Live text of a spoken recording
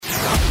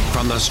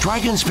from the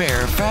Strike and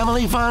Spare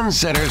Family Fun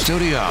Center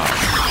studio,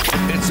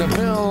 it's the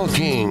Bill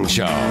King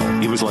Show.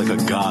 He was like a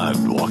god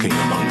walking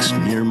amongst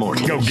mere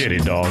mortals. Go get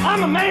it, dog.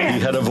 I'm a man.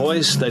 He had a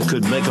voice that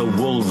could make a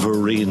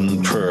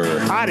wolverine purr.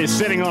 Art is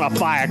sitting on a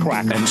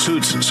firecracker. And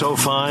suits so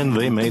fine,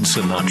 they made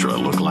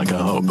Sinatra look like a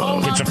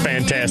hobo. It's a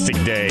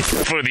fantastic day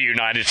for the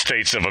United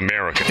States of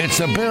America. It's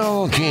the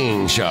Bill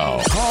King Show.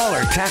 Call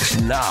or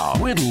text now.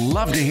 We'd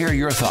love to hear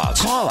your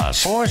thoughts. Call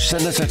us or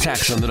send us a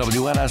text on the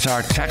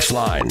WNSR text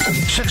line.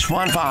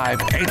 615-844-5600.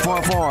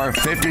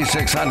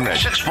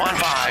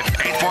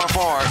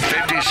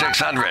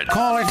 615-844-5600.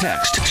 Call or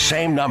text.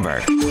 Same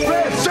number.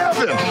 Red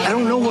 7. I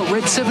don't know what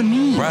Red 7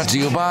 means. Brought to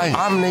you by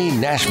Omni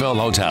Nashville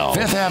Hotel,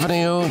 5th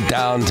Avenue,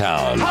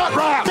 downtown. Hot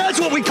rock. That's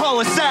what we call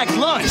a sack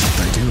lunch.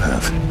 I do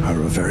have are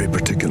a very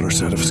particular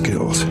set of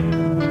skills.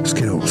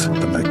 Skills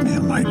that make me a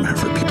nightmare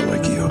for people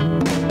like you.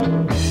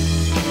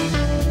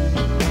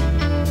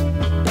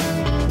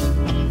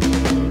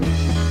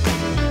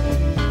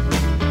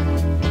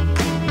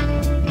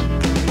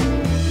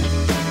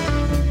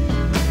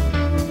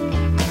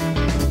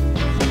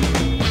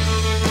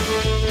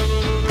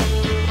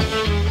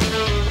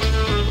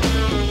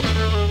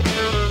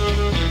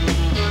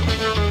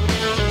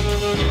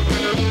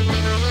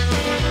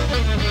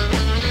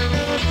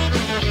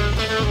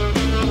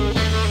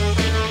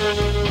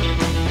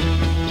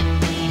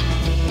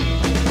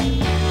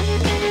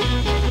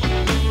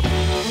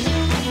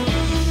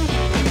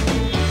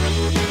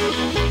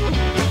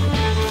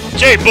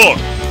 Jay Book,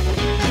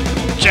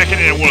 checking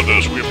in with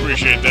us. We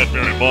appreciate that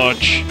very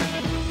much.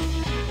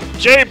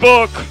 Jay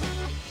Book,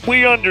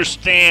 we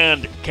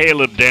understand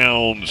Caleb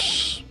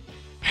Downs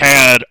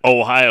had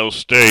Ohio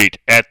State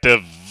at the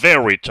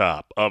very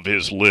top of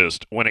his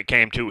list when it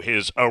came to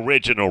his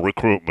original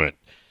recruitment.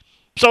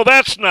 So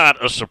that's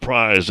not a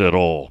surprise at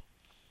all.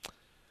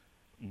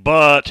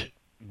 But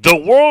the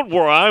world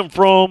where I'm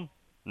from,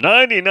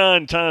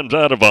 99 times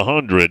out of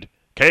 100,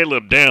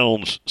 Caleb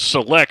Downs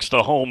selects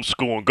the home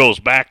school and goes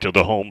back to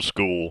the home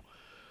school.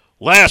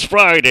 Last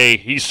Friday,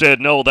 he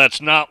said, no,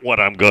 that's not what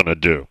I'm going to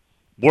do.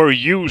 Were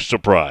you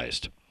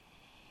surprised?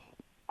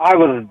 I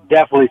was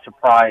definitely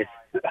surprised,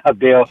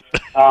 Bill.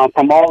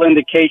 From all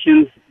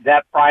indications,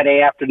 that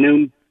Friday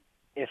afternoon,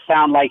 it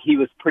sounded like he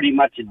was pretty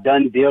much a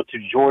done deal to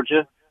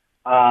Georgia.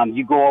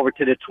 You go over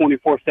to the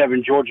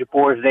 24/7 Georgia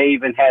boards, they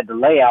even had the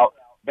layout,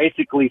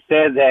 basically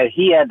said that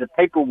he had the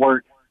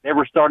paperwork. They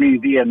were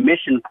starting the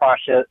admission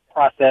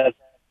process,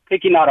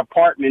 picking out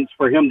apartments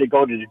for him to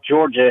go to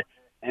Georgia.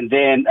 And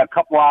then a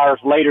couple hours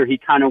later, he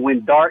kind of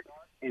went dark,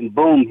 and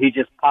boom, he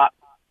just popped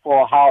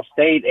for Ohio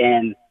State.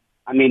 And,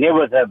 I mean, it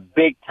was a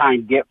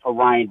big-time get for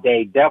Ryan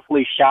Day.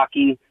 Definitely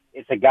shocking.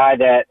 It's a guy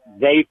that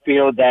they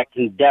feel that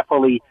can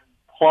definitely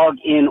plug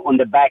in on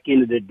the back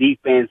end of the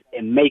defense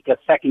and make a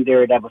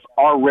secondary that was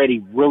already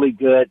really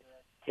good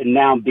to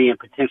now being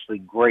potentially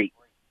great.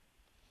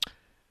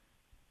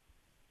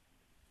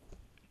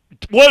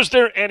 Was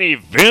there an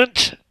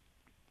event?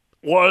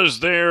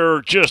 Was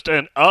there just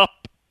an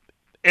up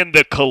in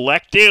the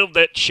collective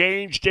that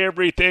changed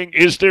everything?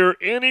 Is there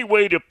any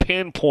way to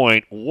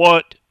pinpoint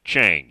what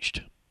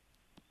changed?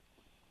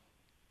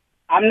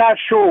 I'm not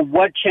sure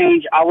what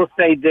changed. I will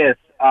say this.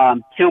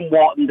 Tim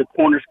Walton, the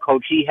corners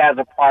coach, he has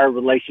a prior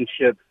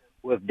relationship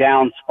with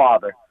Downs'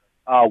 father.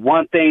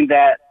 One thing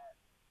that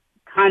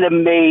kind of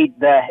made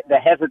the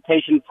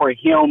hesitation for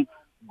him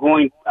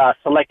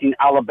selecting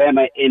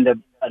Alabama in the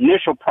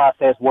initial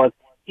process was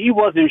he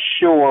wasn't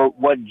sure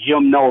what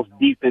Jim Knowles'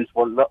 defense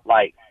would look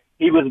like.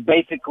 He was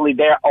basically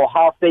there.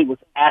 Ohio State was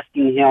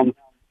asking him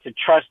to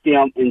trust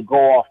them and go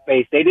off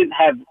base. They didn't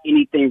have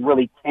anything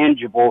really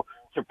tangible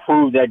to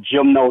prove that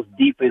Jim Knowles'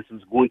 defense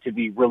was going to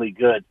be really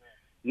good.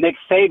 Nick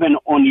Saban,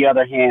 on the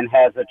other hand,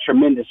 has a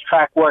tremendous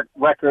track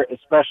record,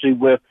 especially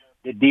with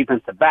the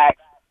defensive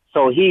backs.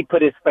 So he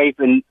put his faith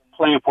in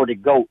playing for the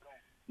GOAT.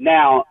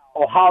 Now,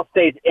 Ohio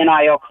State's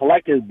NIL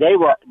collectors, they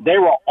were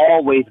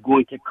always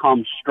going to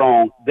come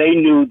strong. They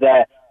knew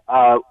that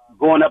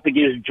going up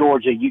against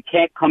Georgia, you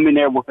can't come in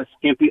there with a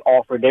skimpy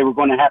offer. They were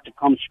going to have to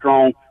come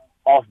strong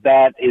off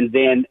bat. And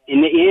then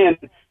in the end,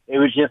 it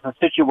was just a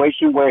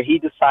situation where he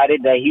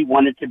decided that he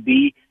wanted to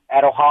be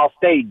at Ohio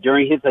State.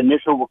 During his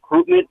initial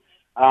recruitment,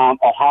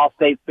 Ohio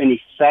State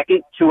finished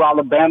second to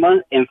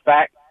Alabama. In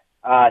fact,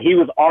 he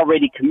was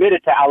already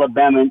committed to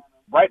Alabama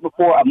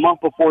a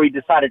month before he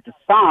decided to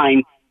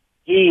sign.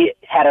 He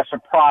had a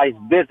surprise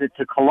visit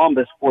to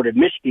Columbus for the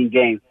Michigan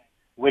game,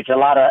 which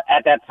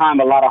at that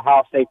time, a lot of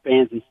Ohio State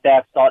fans and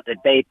staff thought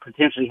that they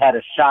potentially had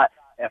a shot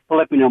at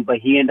flipping him, but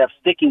he ended up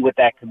sticking with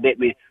that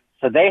commitment.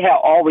 So they have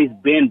always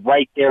been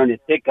right there in the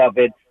thick of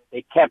it.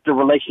 They kept the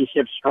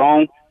relationship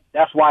strong.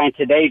 That's why in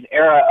today's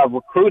era of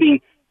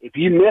recruiting, if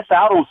you miss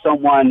out on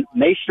someone,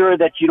 make sure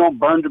that you don't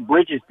burn the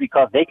bridges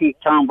because they can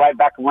turn right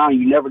back around.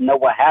 You never know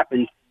what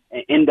happens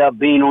and end up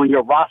being on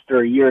your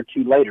roster a year or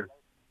two later.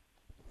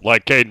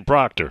 Like Caden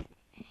Proctor.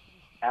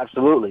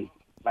 Absolutely.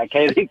 Like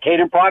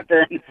Caden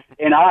Proctor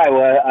in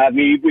Iowa. I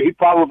mean, he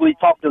probably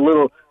talked a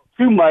little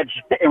too much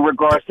in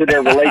regards to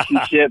their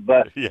relationship,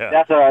 but yeah.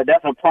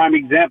 that's a prime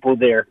example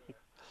there.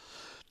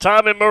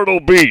 Tom in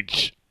Myrtle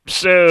Beach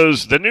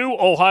says the new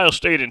Ohio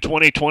State in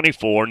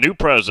 2024, new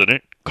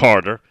president,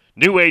 Carter,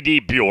 new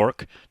AD,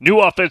 Bjork, new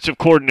offensive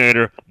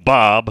coordinator,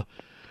 Bob,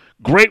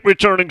 great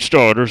returning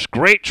starters,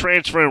 great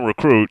transferring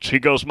recruits. He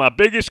goes, my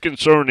biggest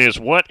concern is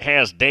what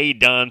has they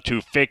done to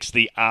fix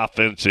the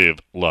offensive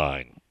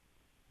line?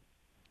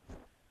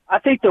 I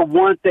think the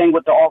one thing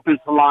with the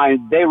offensive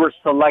line, they were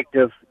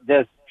selective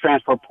this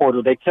transfer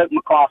portal. They took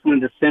McLaughlin,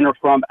 the center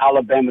from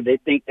Alabama. They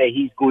think that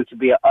he's going to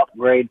be an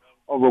upgrade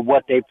over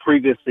what they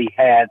previously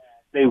had.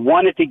 They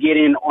wanted to get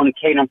in on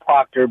Caden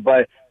Proctor,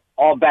 but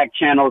all back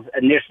channels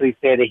initially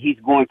said that he's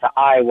going to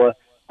Iowa.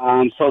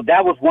 So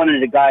that was one of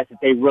the guys that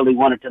they really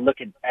wanted to look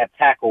at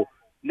tackle.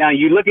 Now,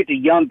 you look at the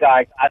young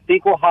guys, I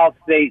think Ohio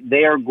State,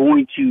 they are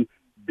going to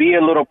be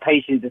a little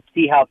patient to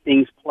see how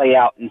things play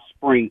out in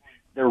spring.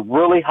 They're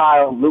really high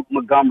on Luke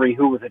Montgomery,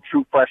 who was a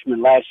true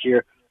freshman last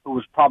year, who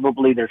was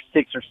probably their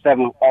 6th or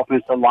 7th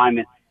offensive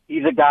lineman.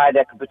 He's a guy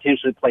that could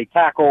potentially play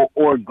tackle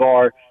or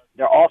guard.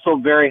 They're also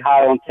very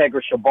high on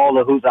Tegra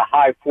Shabola, who's a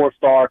high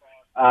 4-star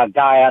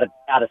guy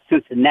out of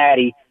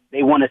Cincinnati.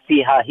 They want to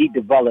see how he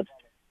develops.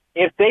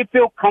 If they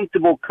feel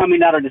comfortable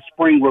coming out of the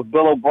spring with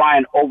Bill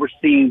O'Brien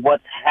overseeing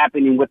what's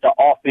happening with the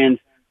offense,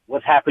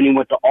 what's happening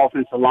with the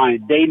offensive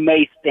line, they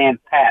may stand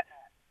pat.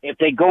 If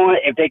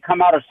they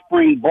come out of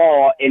spring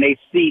ball and they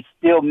see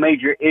still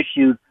major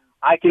issues,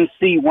 I can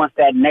see once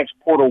that next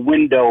portal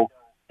window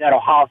that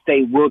Ohio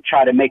State will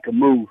try to make a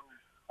move.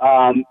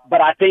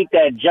 But I think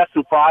that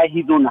Justin Fry,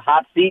 he's on the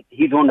hot seat.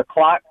 He's on the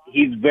clock.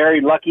 He's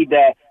very lucky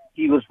that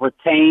he was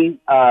retained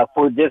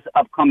for this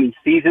upcoming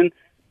season.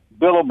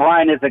 Bill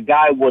O'Brien is a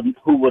guy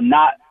who will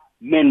not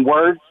mince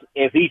words.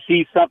 If he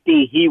sees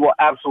something, he will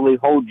absolutely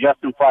hold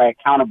Justin Fry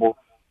accountable.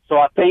 So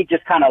I think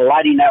just kind of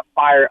lighting that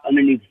fire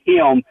underneath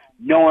him,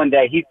 knowing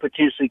that he's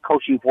potentially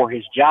coaching for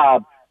his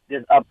job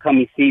this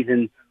upcoming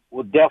season,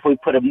 will definitely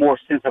put a more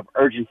sense of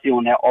urgency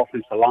on that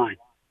offensive line.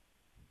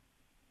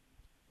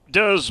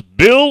 Does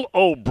Bill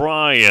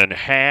O'Brien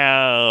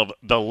have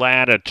the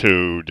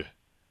latitude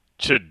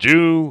to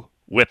do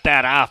with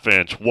that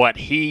offense what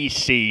he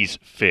sees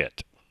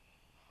fit?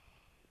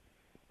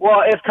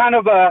 Well, it's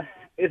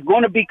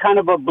going to be kind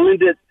of a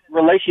blended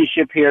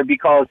relationship here,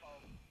 because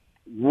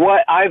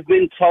what I've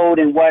been told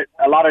and what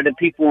a lot of the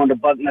people on the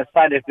Bucknut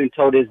side have been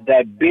told is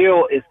that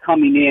Bill is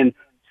coming in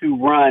to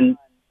run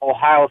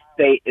Ohio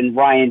State and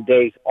Ryan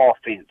Day's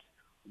offense.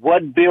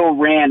 What Bill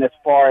ran as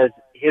far as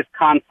his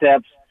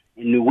concepts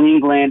in New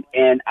England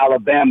and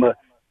Alabama,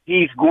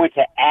 he's going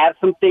to add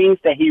some things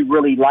that he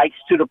really likes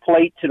to the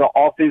plate, to the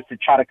offense, to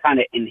try to kind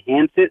of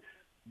enhance it.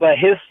 But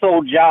his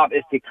sole job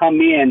is to come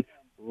in,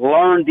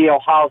 learn the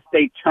Ohio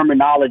State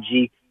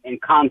terminology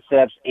and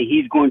concepts, and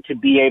he's going to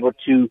be able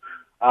to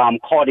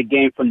call the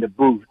game from the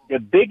booth. The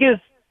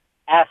biggest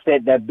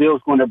asset that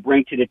Bill's going to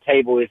bring to the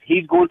table is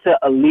he's going to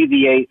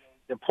alleviate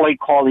the play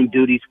calling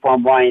duties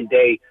from Ryan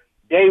Day.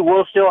 Day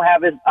will still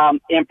have his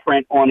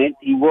imprint on it.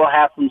 He will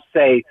have some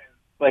say,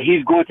 but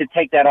he's going to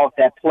take that off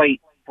that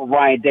plate for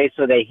Ryan Day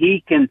so that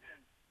he can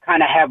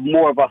kind of have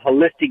more of a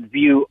holistic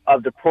view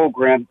of the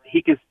program.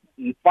 He can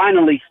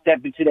finally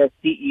step into that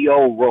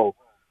CEO role.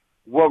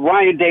 What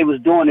Ryan Day was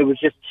doing, it was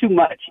just too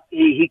much.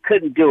 He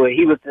couldn't do it.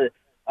 He was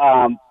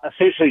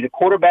essentially the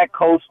quarterback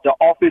coach, the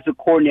offensive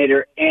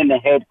coordinator, and the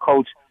head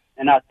coach.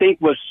 And I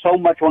think with so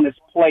much on his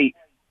plate,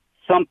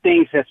 some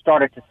things have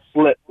started to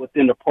slip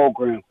within the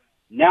program.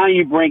 Now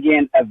you bring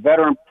in a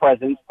veteran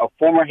presence, a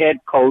former head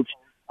coach,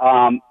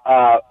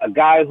 a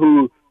guy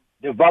who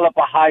developed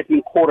a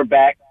Heisman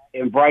quarterback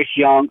in Bryce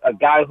Young, a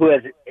guy who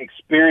has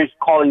experience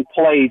calling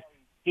plays.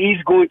 He's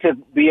going to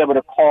be able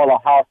to call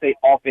Ohio State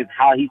offense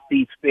how he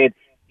sees fit.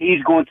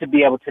 He's going to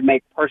be able to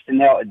make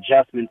personnel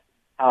adjustments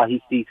how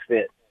he sees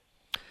fit.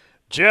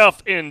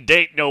 Jeff in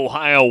Dayton,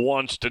 Ohio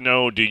wants to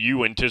know, do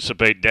you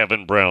anticipate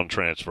Devin Brown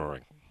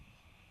transferring?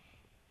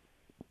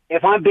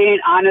 If I'm being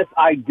honest,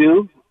 I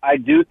do. I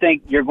do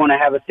think you're going to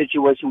have a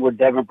situation where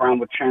Devin Brown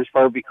would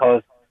transfer,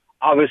 because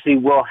obviously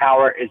Will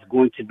Howard is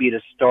going to be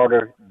the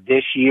starter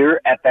this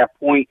year. At that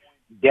point,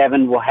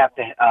 Devin will have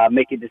to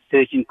make a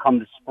decision come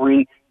the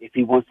spring if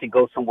he wants to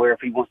go somewhere,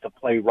 if he wants to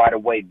play right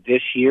away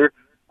this year.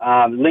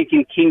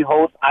 Lincoln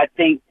Kingholz, I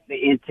think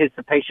the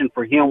anticipation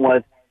for him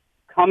was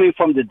coming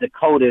from the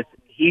Dakotas,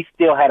 he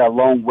still had a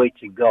long way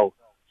to go.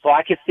 So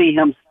I could see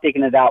him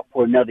sticking it out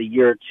for another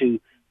year or two.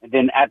 And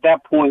then at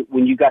that point,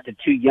 when you got the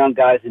two young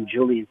guys in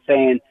Julian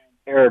Sand,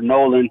 Aaron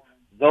Nolan,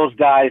 those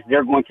guys,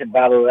 they're going to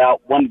battle it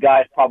out. One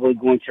guy's probably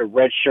going to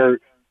redshirt.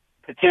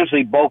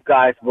 Potentially both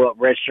guys will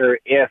redshirt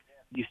if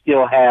you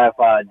still have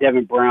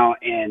Devin Brown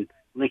and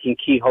Lincoln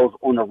Keyholes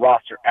on the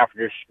roster after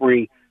the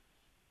spring.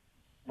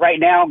 Right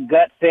now,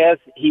 gut says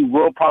he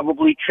will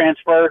probably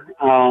transfer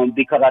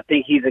because I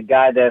think he's a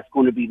guy that's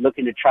going to be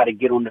looking to try to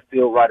get on the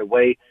field right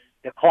away.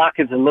 The clock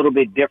is a little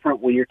bit different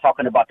when you're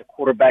talking about the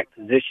quarterback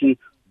position.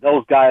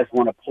 Those guys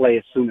want to play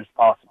as soon as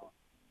possible.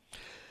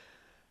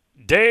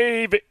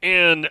 Dave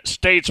in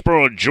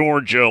Statesboro,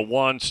 Georgia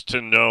wants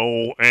to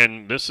know,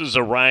 and this is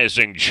a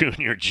rising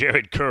junior,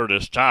 Jared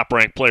Curtis,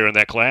 top-ranked player in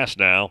that class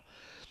now.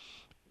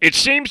 It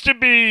seems to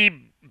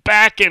be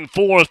back and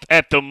forth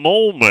at the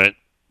moment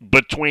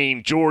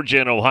between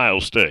Georgia and Ohio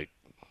State.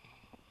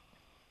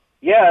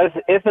 Yeah,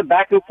 it's a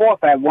back and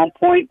forth. At one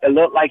point, it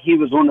looked like he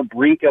was on the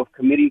brink of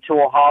committing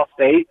to Ohio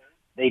State.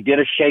 They did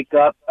a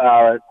shakeup.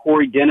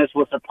 Corey Dennis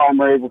was the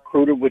primary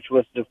recruiter, which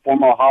was the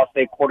former Ohio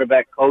State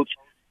quarterback coach.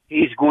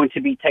 He's going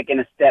to be taking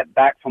a step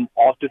back from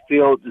off the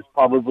field. It's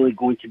probably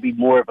going to be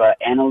more of an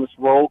analyst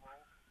role.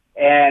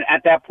 And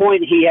at that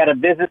point, he had a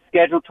visit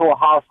scheduled to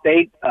Ohio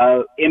State.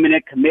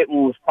 Imminent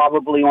commitment was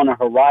probably on the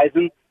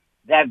horizon.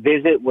 That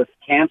visit was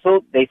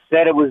canceled. They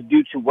said it was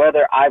due to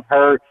weather. I've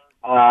heard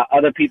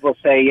other people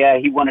say, yeah,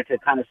 he wanted to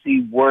kind of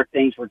see where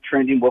things were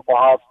trending with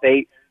Ohio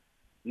State.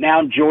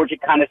 Now Georgia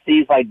kind of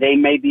seems like they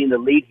may be in the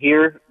lead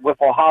here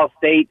with Ohio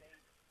State.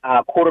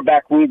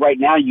 Quarterback room right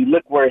now, you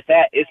look where it's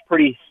at, it's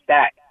pretty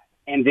stacked.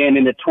 And then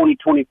in the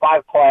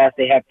 2025 class,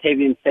 they have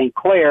Tavian St.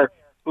 Clair,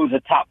 who's a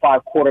top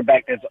 5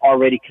 quarterback that's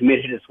already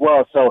committed as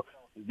well. So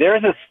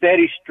there's a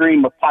steady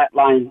stream of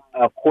pipeline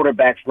of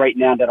quarterbacks right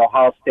now that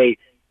Ohio State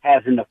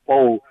has in the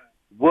fold.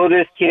 Will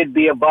this kid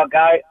be a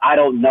Buckeye? I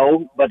don't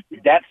know, but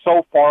that's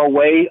so far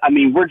away. I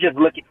mean, we're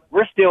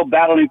still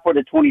battling for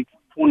the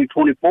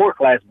 2024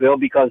 class, Bill,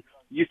 because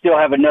you still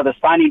have another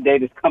signing day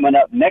that's coming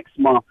up next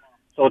month.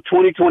 So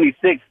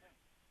 2026,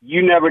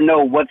 you never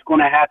know what's going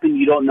to happen.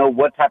 You don't know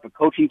what type of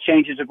coaching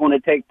changes are going to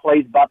take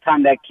place. By the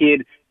time that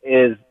kid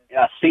is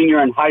a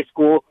senior in high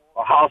school,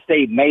 Ohio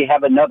State may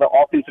have another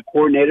offensive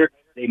coordinator.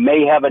 They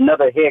may have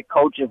another head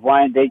coach if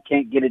Ryan Day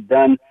can't get it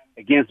done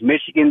against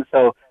Michigan.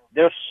 So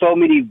there's so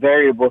many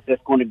variables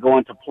that's going to go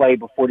into play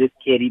before this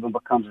kid even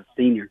becomes a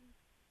senior.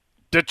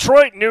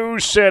 Detroit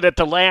News said at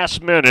the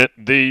last minute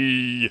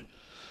the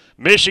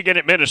Michigan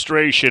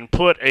administration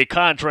put a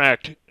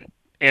contract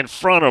in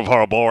front of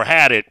Harbaugh, or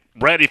had it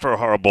ready for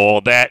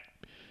Harbaugh, that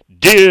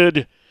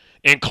did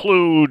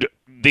include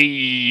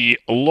the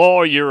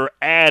lawyer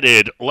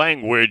added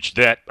language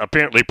that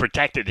apparently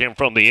protected him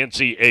from the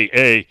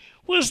NCAA.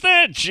 Was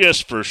that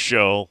just for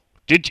show?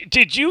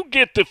 Did you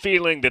get the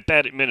feeling that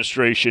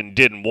administration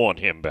didn't want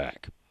him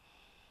back?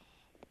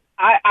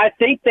 I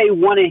think they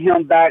wanted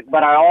him back,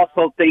 but I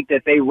also think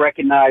that they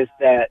recognized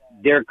that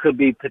there could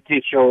be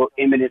potential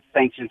imminent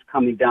sanctions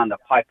coming down the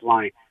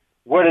pipeline.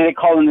 What are they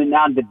calling it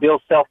now? The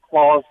Bill Self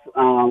clause,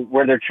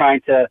 where they're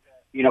trying to,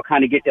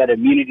 kind of get that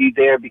immunity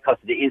there because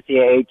the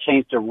NCAA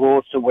changed the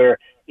rules to where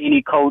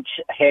any coach,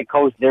 head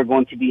coach, they're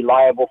going to be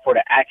liable for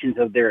the actions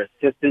of their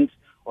assistants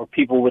or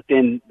people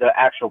within the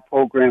actual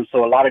program.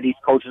 So a lot of these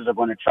coaches are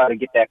going to try to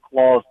get that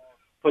clause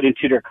put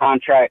into their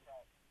contract.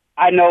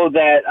 I know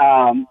that,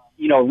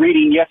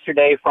 reading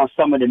yesterday from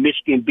some of the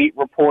Michigan beat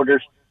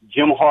reporters,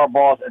 Jim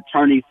Harbaugh's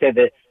attorney said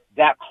that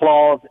that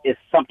clause is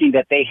something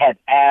that they had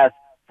asked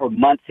for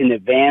months in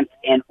advance,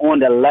 and on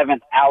the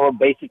 11th hour,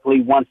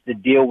 basically once the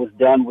deal was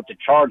done with the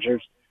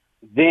Chargers,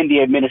 then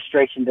the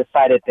administration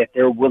decided that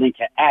they're willing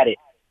to add it.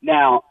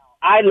 Now,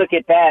 I look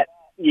at that,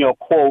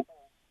 quote,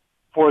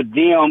 for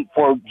Jim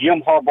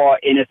Harbaugh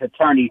and his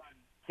attorney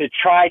to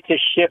try to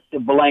shift the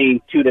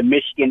blame to the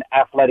Michigan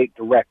athletic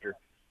director.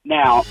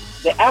 Now,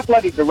 the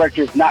athletic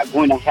director is not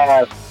going to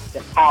have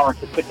the power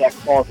to put that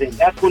clause in.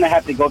 That's going to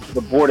have to go to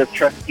the board of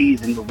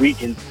trustees in the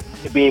region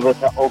to be able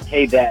to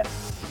okay that.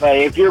 But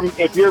if you're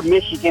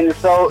Michigan or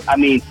so, I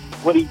mean,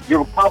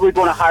 you're probably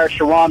going to hire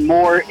Sharon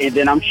Moore, and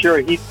then I'm sure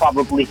he's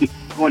probably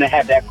going to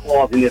have that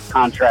clause in his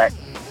contract.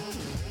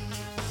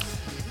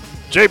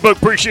 J-Book,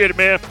 appreciate it,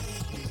 man.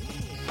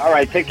 All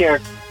right, take care.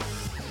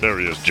 There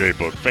he is,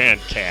 J-Book.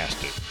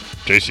 Fantastic.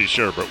 J.C.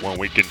 Sherbert when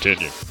we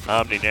continue.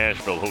 Omni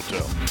Nashville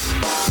Hotel.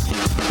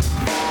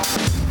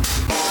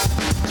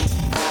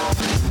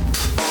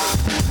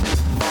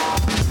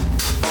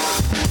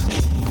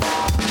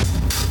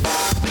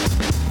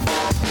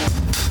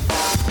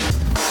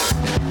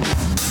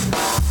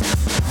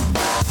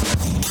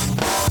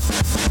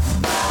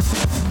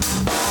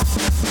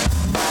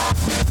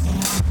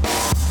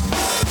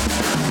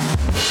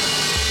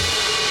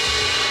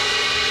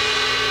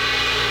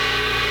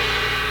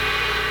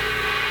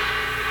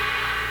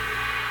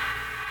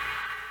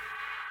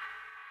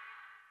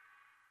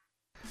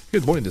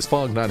 Good morning. This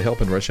fog not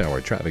helping rush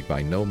hour traffic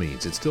by no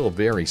means. It's still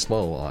very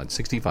slow on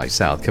 65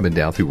 South coming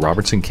down through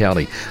Robertson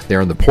County there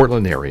in the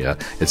Portland area.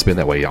 It's been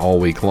that way all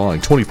week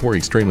long. 24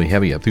 extremely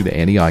heavy up through the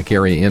Antioch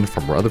area in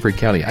from Rutherford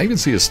County. I even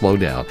see a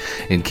slowdown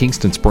in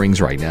Kingston Springs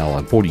right now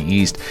on 40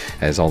 East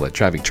as all that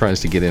traffic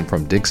tries to get in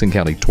from Dixon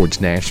County towards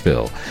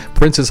Nashville.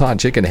 Prince's Hot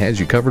Chicken has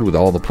you covered with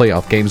all the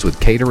playoff games with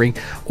catering.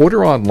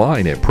 Order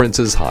online at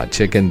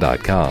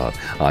princeshotchicken.com.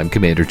 I'm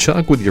Commander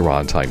Chuck with your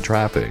on-time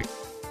traffic.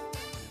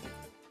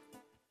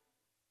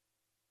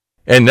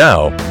 And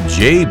now,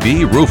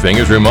 JB Roofing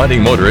is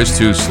reminding motorists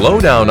to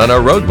slow down on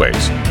our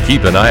roadways,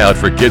 keep an eye out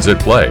for kids at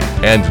play,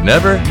 and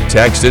never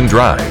text and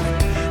drive.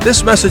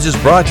 This message is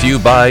brought to you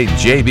by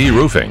JB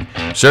Roofing,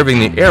 serving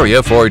the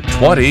area for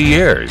 20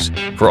 years.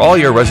 For all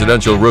your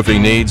residential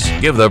roofing needs,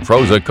 give the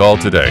pros a call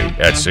today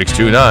at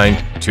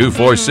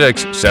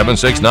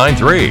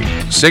 629-246-7693.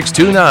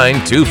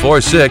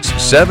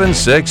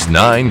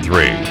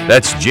 629-246-7693.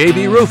 That's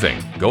JB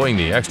Roofing, going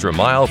the extra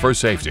mile for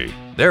safety.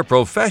 They're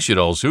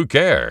professionals who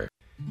care.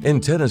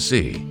 In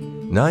Tennessee,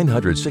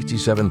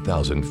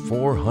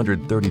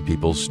 967,430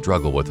 people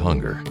struggle with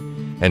hunger,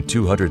 and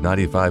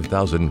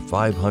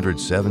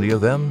 295,570 of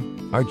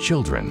them are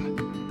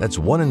children. That's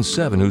 1 in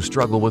 7 who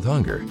struggle with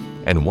hunger,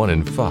 and 1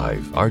 in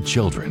 5 are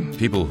children.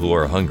 People who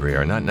are hungry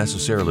are not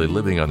necessarily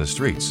living on the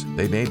streets.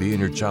 They may be in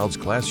your child's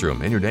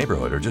classroom, in your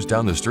neighborhood, or just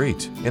down the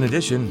street. In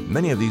addition,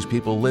 many of these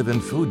people live in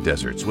food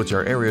deserts, which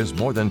are areas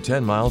more than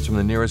 10 miles from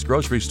the nearest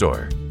grocery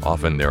store.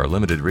 Often there are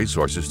limited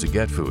resources to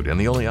get food, and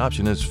the only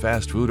option is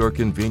fast food or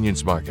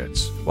convenience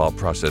markets. While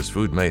processed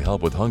food may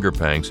help with hunger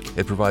pangs,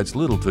 it provides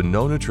little to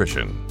no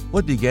nutrition.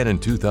 What began in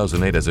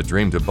 2008 as a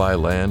dream to buy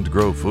land,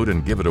 grow food,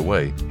 and give it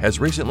away has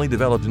recently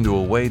developed into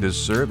a way to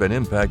serve and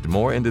impact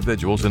more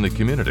individuals in the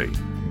community.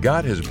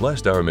 God has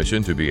blessed our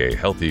mission to be a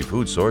healthy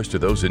food source to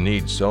those in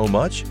need so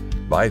much,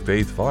 By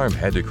Faith Farm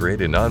had to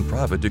create a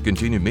nonprofit to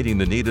continue meeting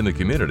the need in the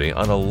community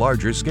on a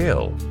larger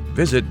scale.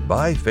 Visit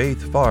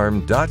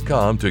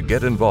ByFaithFarm.com to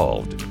get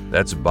involved.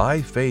 That's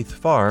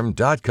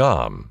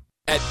ByFaithFarm.com.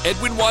 At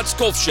Edwin Watts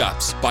Golf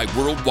Shops by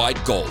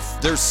Worldwide Golf,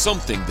 there's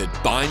something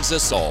that binds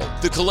us all.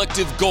 The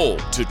collective goal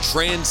to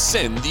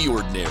transcend the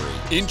ordinary.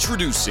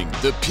 Introducing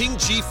the Ping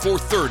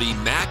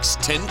G430 Max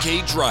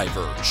 10K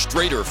driver.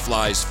 Straighter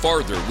flies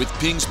farther with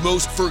Ping's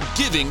most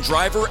forgiving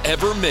driver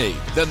ever made,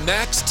 the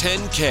Max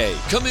 10K.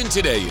 Come in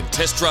today and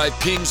test drive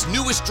Ping's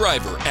newest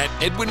driver at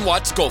Edwin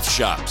Watts Golf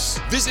Shops.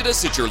 Visit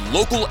us at your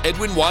local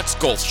Edwin Watts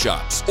Golf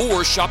Shops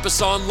or shop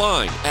us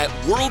online at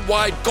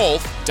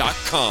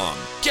worldwidegolf.com.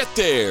 Get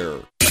there.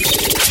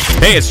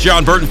 Hey, it's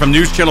John Burton from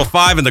News Channel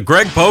 5 and the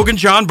Greg Pogue and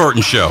John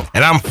Burton Show.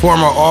 And I'm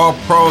former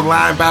All-Pro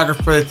linebacker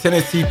for the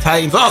Tennessee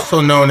Titans,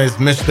 also known as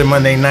Mr.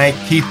 Monday Night,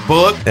 Keith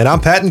Bullock. And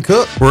I'm Patton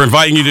Cook. We're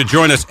inviting you to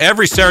join us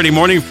every Saturday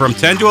morning from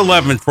 10 to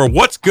 11 for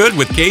What's Good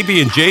with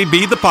KB and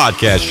JB, the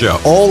podcast show.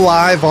 All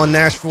live on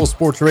Nashville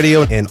Sports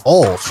Radio and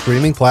all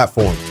streaming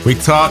platforms. We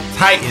talk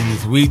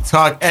Titans, we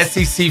talk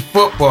SEC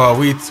football,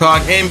 we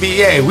talk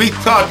NBA, we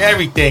talk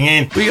everything,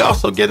 and we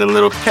also get a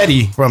little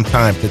petty from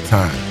time to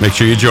time. Make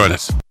sure you join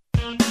us.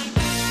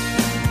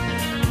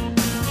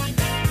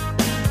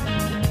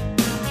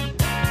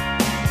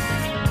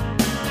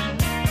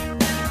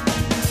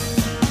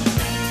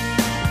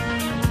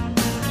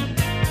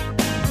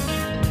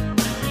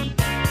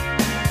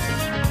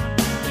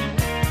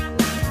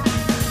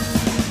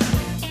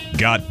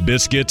 Got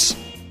biscuits?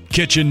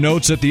 Kitchen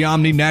Notes at the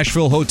Omni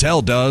Nashville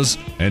Hotel does,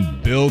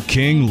 and Bill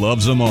King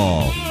loves them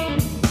all.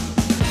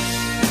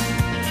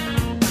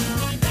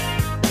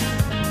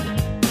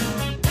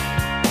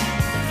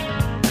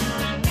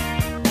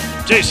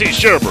 J.C.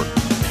 Sherbert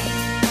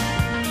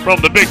from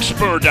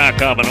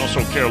theBigSpur.com and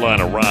also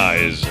Carolina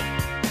Rise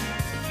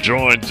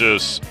joins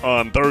us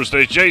on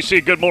Thursdays. J.C.,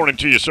 good morning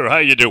to you, sir. How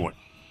you doing?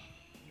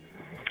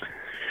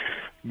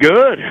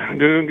 Good.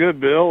 Doing good,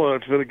 Bill.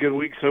 It's been a good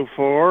week so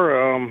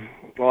far. A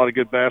lot of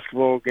good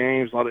basketball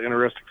games, a lot of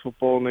interesting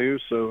football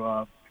news.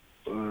 So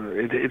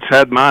it's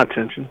had my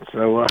attention.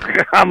 So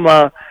I'm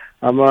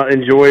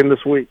enjoying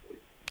this week.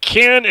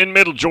 Ken in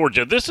Middle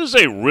Georgia, this is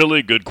a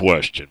really good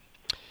question.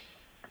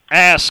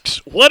 Asks,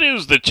 what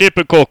is the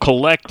typical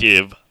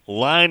collective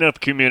line of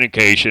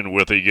communication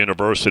with a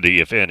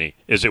university, if any?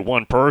 Is it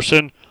one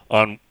person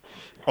on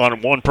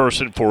one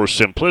person for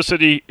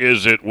simplicity?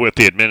 Is it with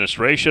the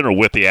administration or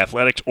with the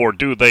athletics, or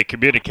do they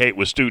communicate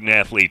with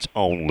student-athletes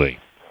only?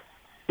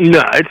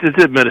 No,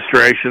 it's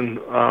administration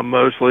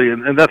mostly,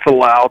 and that's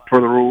allowed for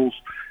the rules.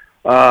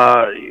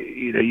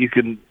 You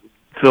can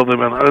fill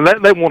them in.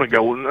 They want to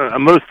go.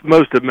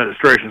 Most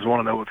administrations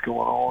want to know what's going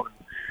on.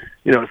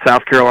 In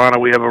South Carolina,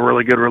 we have a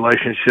really good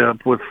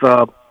relationship with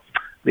the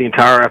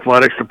entire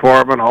athletics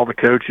department, all the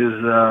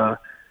coaches.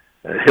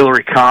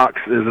 Hillary Cox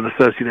is an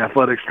associate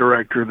athletics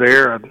director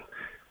there. And,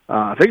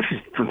 I think she's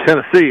from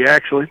Tennessee,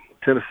 actually,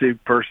 Tennessee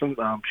person.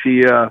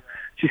 She's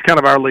kind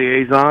of our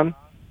liaison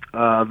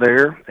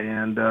there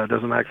and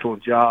does an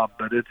excellent job.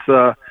 But it's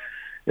one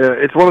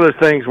of those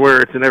things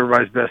where it's in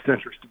everybody's best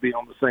interest to be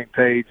on the same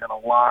page and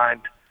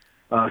aligned.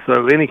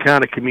 So any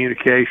kind of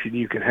communication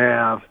you can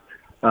have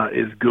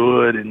is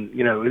good. And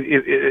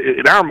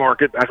in our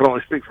market, I can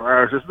only speak for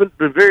ours. There's been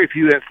very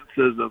few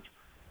instances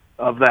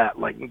of that,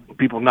 like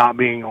people not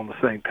being on the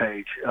same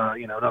page.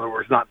 In other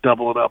words, not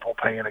doubling up on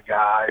paying a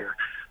guy or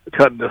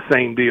cutting the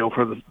same deal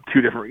for the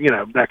two different,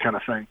 that kind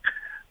of thing.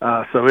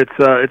 So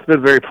it's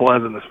been very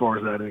pleasant as far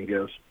as that end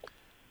goes.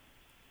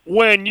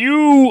 When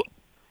you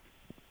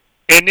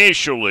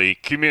initially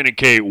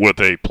communicate with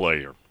a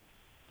player,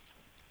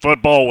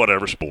 football,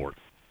 whatever sport,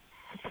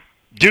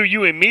 do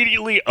you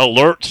immediately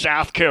alert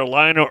South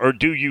Carolina, or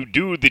do you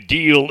do the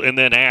deal and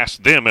then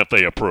ask them if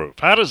they approve?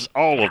 How does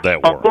all of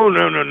that work? Oh,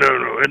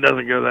 no. It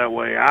doesn't go that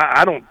way.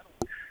 I don't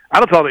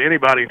talk to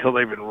anybody until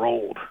they've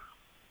enrolled.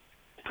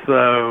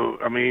 So,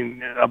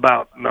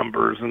 about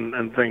numbers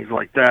and things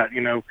like that.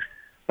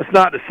 That's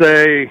not to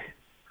say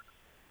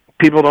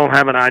people don't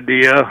have an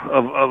idea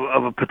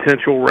of a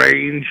potential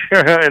range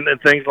and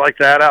things like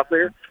that out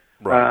there.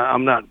 Right.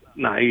 I'm not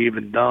naive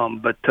and dumb,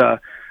 but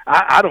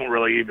I don't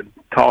really even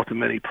talk to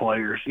many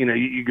players.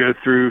 You go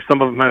through,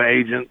 some of them have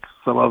agents,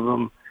 some of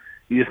them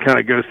you just kind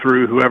of go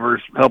through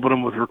whoever's helping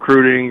them with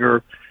recruiting,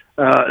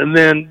 and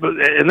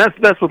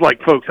that's with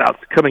like folks out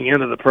coming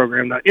into the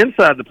program. Now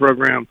inside the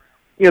program,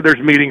 there's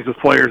meetings with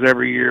players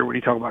every year when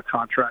you talk about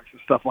contracts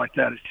and stuff like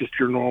that. It's just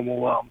your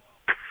normal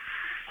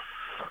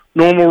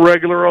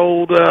regular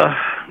old,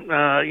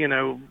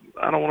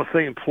 I don't want to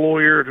say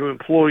employer to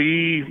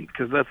employee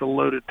because that's a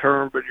loaded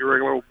term, but your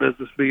regular old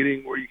business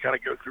meeting where you kind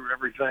of go through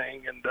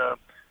everything and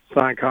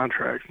sign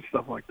contracts and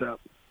stuff like that.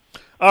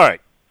 All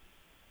right.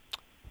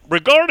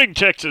 Regarding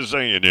Texas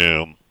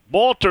A&M,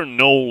 Walter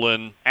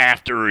Nolan,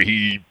 after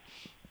he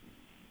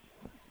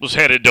was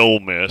headed to Ole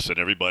Miss and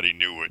everybody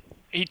knew it,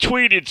 he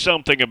tweeted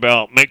something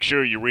about make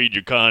sure you read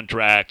your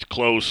contract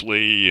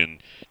closely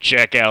and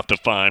check out the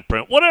fine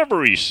print,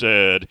 whatever he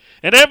said.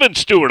 And Evan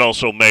Stewart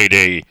also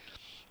made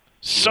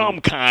some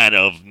kind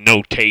of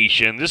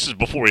notation. This is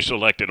before he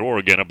selected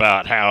Oregon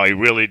about how he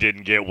really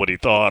didn't get what he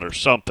thought or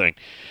something.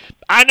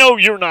 I know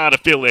you're not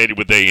affiliated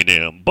with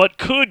A&M, but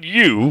could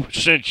you,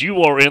 since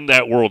you are in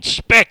that world,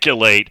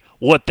 speculate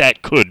what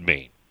that could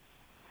mean?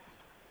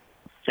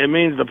 It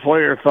means the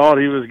player thought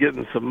he was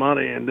getting some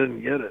money and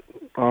didn't get it.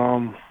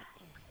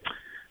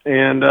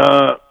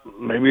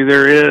 Maybe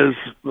there is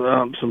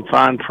some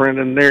fine print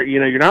in there.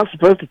 You're not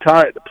supposed to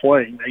tie it to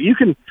playing. Now, you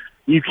can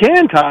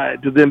tie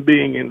it to them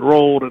being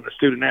enrolled as a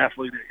student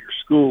athlete at your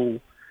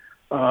school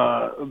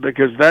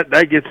because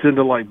that gets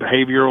into like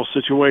behavioral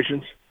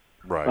situations.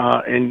 Right.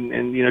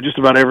 And just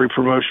about every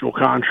promotional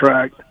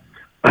contract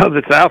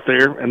that's out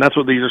there, and that's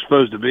what these are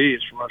supposed to be,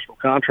 is promotional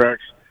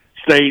contracts,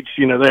 states,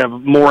 they have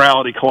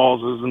morality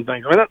clauses and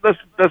things. I mean,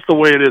 that's the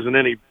way it is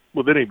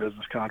with any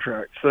business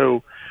contract.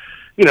 So,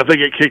 if they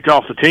get kicked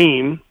off the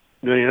team,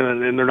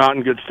 and they're not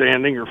in good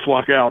standing or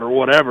flunk out or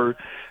whatever,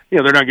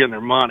 they're not getting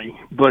their money.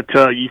 But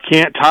you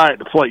can't tie it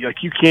to play.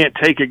 Like, you can't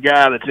take a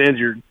guy that's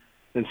injured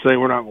and say,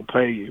 we're not going to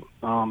pay you.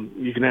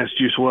 You can ask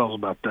Juice Wells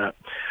about that.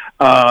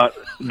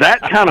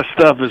 That kind of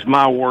stuff is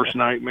my worst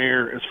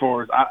nightmare as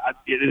far as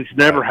it's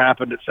never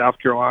happened at South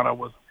Carolina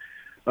with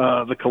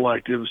the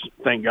collectives,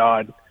 thank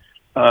God,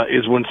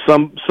 is when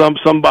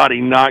somebody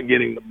not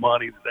getting the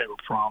money that they were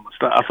promised.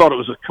 I thought it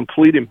was a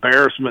complete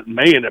embarrassment and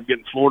may end up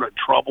getting Florida in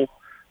trouble,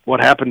 what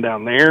happened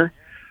down there.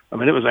 I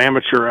mean, it was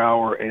amateur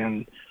hour,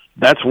 and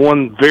that's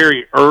one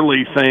very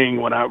early thing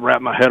when I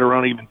wrapped my head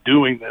around even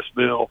doing this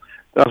bill.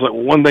 I was like,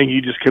 well, one thing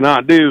you just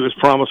cannot do is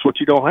promise what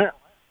you don't have.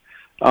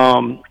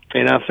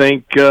 And I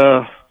think,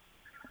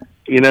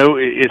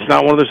 it's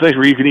not one of those things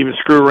where you can even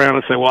screw around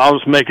and say, well, I'll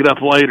just make it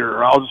up later,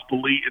 or I'll just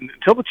believe. And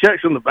until the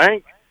check's in the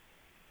bank,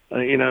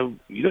 you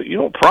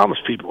don't promise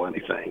people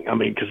anything. I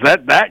mean, because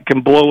that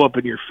can blow up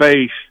in your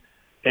face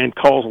and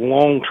cause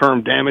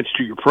long-term damage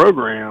to your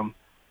program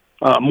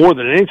more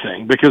than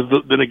anything, because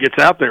then it gets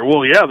out there,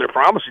 well, yeah, they're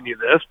promising you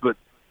this, but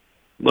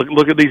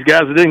look at these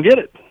guys that didn't get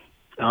it.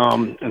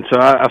 And so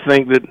I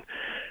think that,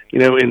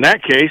 in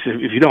that case,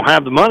 if you don't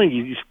have the money,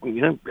 you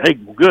hey,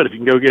 well, good. If you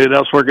can go get it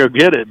elsewhere, go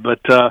get it. But,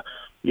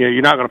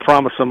 you're not going to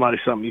promise somebody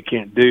something you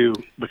can't do,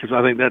 because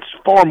I think that's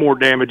far more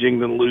damaging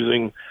than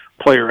losing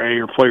player A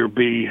or player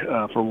B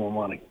for more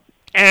money.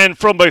 And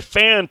from a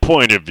fan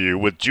point of view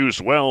with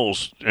Juice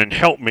Wells, and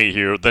help me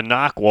here, the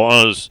knock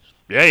was,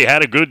 yeah, he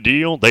had a good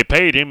deal. They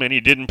paid him, and he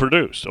didn't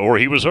produce, or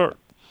he was hurt.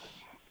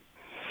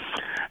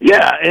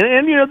 Yeah,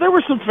 and there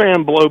was some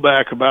fan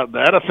blowback about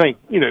that. I think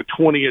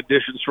 20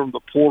 additions from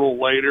the portal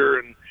later,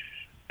 and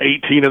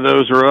 18 of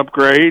those are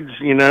upgrades.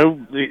 You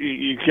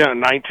count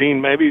 19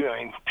 maybe. I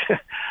mean,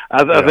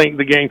 I think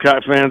the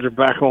Gamecock fans are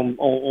back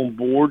on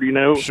board.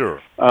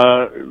 Sure.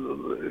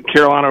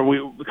 Carolina,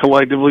 we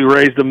collectively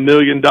raised $1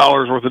 million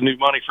worth of new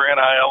money for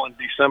NIL in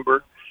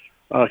December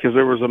because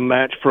there was a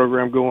match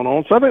program going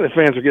on. So I think the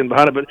fans are getting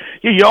behind it. But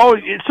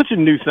it's such a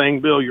new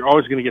thing, Bill. You're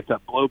always going to get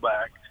that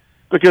blowback.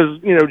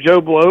 Because, Joe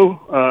Blow,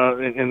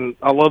 and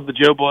I love the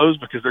Joe Blows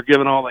because they're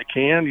giving all they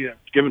can,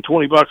 giving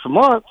 $20 a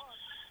month.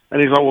 And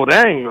he's like, well,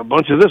 dang, a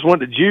bunch of this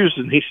went to Juice,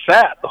 and he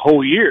sat the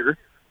whole year,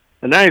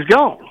 and now he's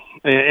gone.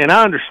 And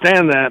I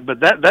understand that, but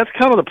that's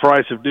kind of the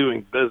price of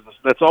doing business.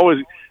 That's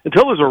always,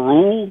 until there's a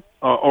rule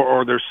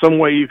or there's some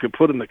way you could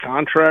put in the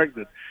contract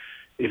that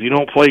if you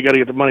don't play, you got to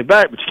get the money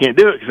back, but you can't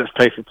do it because that's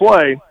pay for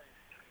play.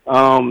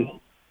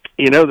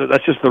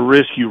 That's just the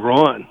risk you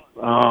run,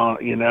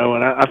 and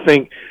I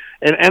think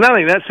 – And I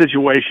think that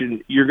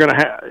situation, you're going to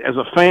have, as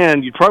a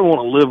fan, you probably want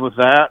to live with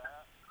that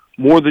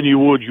more than you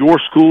would your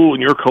school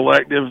and your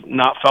collective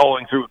not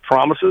following through with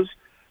promises,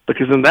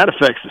 because then that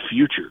affects the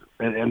future.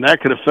 And that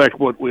could affect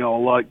what we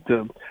all like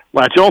to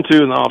latch on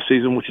to in the off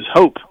season, which is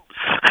hope.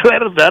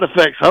 That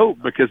affects hope,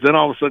 because then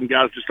all of a sudden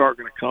guys just aren't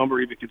going to come or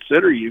even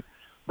consider you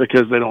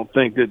because they don't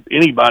think that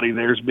anybody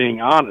there is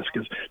being honest.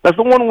 Because that's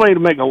the one way to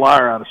make a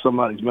liar out of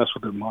somebody who's messed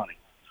with their money.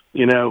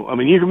 You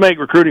can make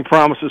recruiting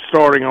promises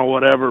starting on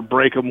whatever,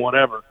 break them,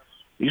 whatever.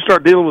 You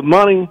start dealing with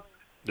money,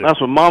 that's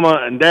when mama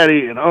and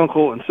daddy and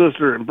uncle and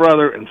sister and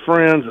brother and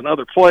friends and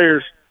other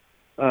players,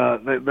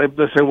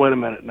 they say, wait a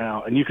minute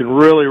now. And you can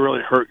really,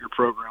 really hurt your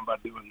program by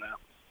doing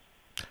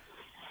that.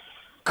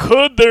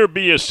 Could there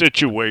be a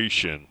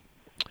situation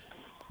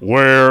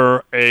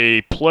where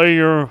a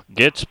player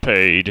gets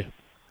paid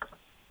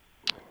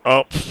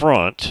up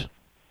front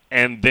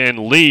and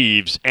then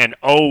leaves and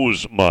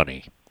owes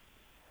money?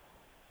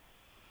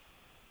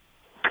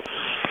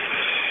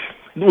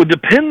 It would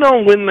depend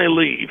on when they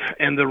leave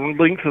and the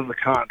length of the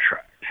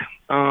contract.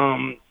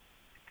 And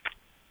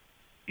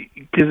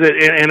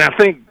I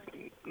think,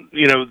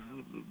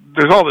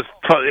 there's all this.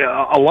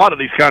 A lot of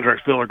these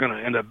contracts, Bill, are going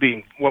to end up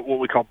being what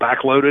we call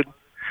backloaded.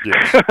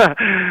 Yes.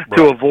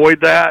 To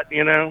avoid that,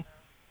 if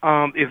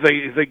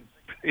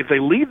they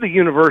leave the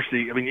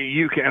university, I mean,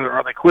 you can,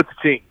 or they quit the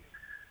team.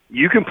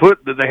 You can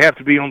put that they have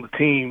to be on the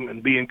team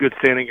and be in good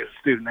standing as a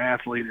student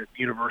athlete at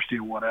university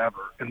or whatever,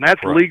 and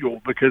that's legal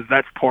because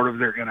that's part of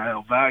their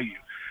NIL value.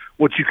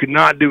 What you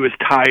cannot do is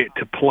tie it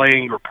to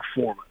playing or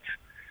performance.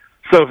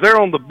 So if they're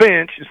on the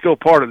bench and still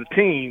part of the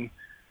team,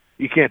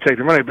 you can't take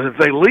their money. But if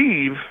they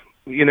leave,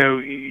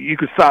 you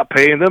could stop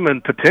paying them,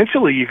 and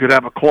potentially you could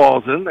have a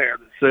clause in there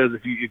that says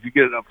if you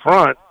get it up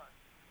front,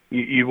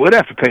 you would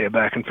have to pay it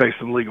back and face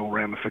some legal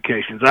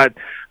ramifications. I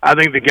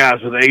think the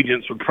guys with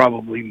agents would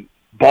probably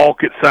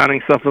balk at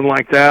signing something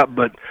like that,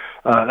 but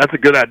that's a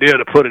good idea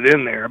to put it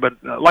in there. But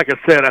like I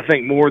said, I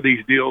think more of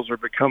these deals are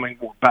becoming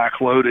more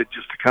backloaded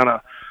just to kind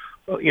of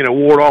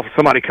ward off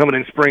somebody coming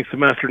in spring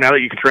semester now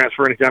that you can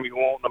transfer anytime you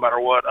want, no matter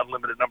what,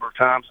 unlimited number of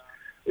times,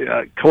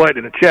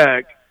 collecting a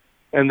check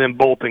and then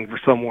bolting for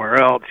somewhere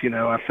else.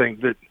 I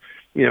think that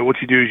what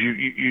you do is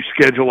you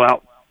schedule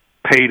out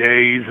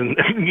paydays and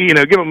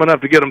give them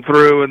enough to get them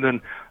through, and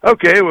then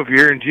okay, well, if you're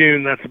here in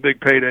June, that's a big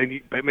payday.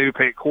 You maybe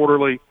pay it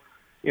quarterly.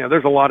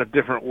 There's a lot of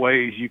different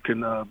ways you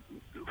can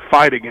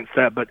fight against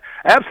that. But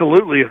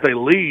absolutely, if they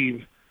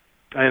leave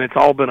and it's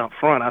all been up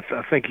front, I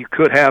think you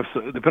could have,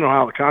 depending on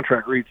how the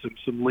contract reads,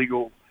 some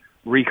legal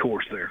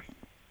recourse there.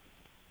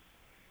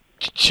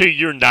 To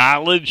your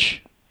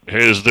knowledge,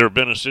 has there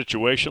been a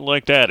situation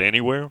like that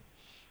anywhere?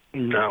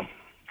 No.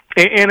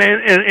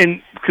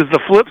 And because the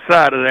flip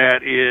side of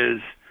that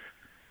is,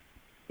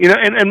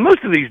 and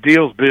most of these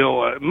deals,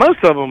 Bill,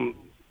 most of them,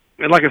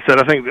 and like I said,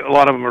 I think a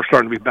lot of them are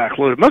starting to be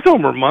backloaded. Most of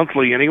them are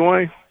monthly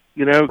anyway,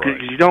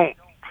 because you don't,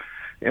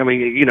 at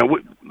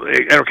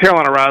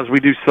Carolina Rise, we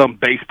do some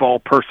baseball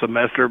per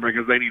semester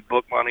because they need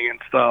book money and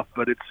stuff,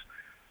 but it's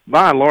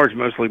by and large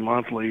mostly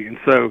monthly. And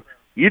so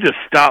you just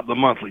stop the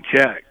monthly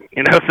check,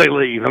 if they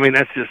leave. I mean,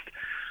 that's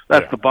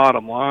the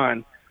bottom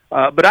line.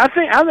 But I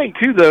think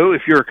too, though,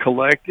 if you're a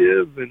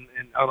collective and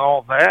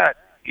all that,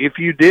 if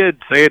you did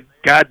say a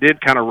guy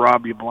did kind of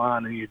rob you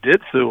blind and you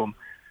did sue him,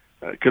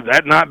 could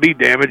that not be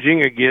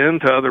damaging again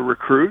to other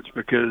recruits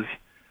because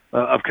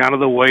of kind of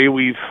the way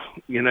we've,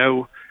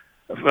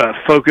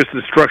 focused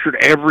and structured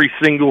every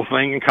single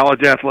thing in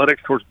college athletics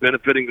towards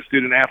benefiting the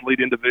student athlete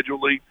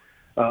individually,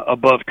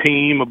 above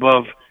team,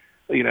 above,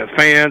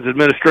 fans,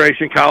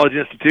 administration, college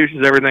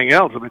institutions, everything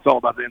else. I mean, it's all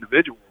about the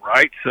individual,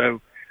 right? So,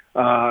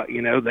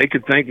 they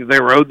could think that they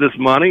were owed this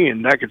money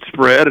and that could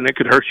spread and it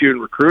could hurt you in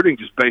recruiting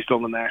just based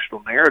on the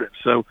national narrative.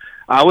 So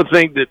I would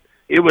think that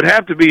it would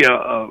have to be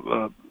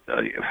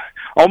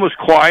almost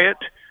quiet,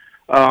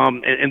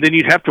 and then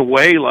you'd have to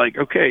weigh like,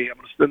 okay, I'm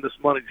going to spend this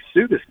money to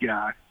sue this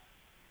guy,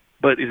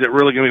 but is it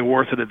really going to be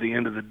worth it at the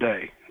end of the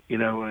day?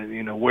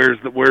 Where's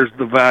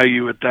the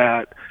value at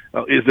that?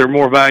 Is there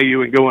more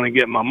value in going and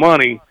getting my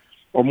money,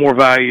 or more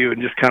value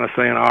in just kind of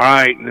saying, all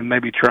right, and then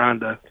maybe trying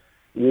to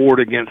ward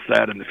against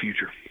that in the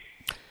future?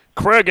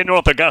 Craig in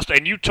North Augusta,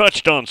 and you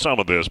touched on some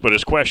of this, but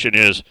his question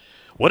is,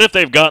 what if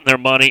they've gotten their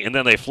money and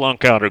then they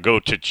flunk out or go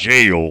to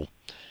jail?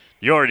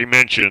 You already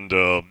mentioned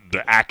the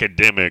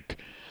academic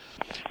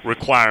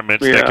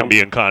requirements that can be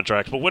in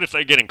contracts, but what if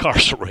they get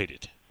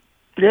incarcerated?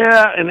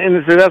 Yeah,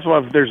 and so that's why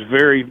there's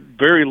very,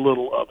 very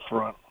little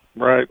upfront,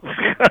 right?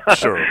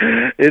 Sure.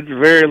 It's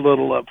very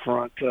little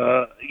upfront,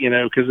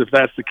 because if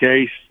that's the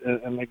case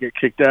and they get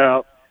kicked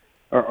out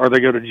or they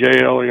go to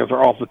jail, if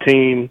they're off the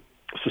team,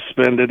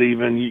 suspended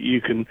even, you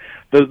can,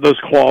 those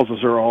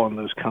clauses are all in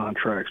those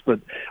contracts. But,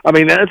 I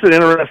mean, that's an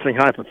interesting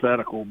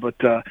hypothetical. But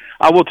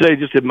I will tell you,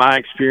 just in my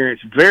experience,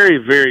 very,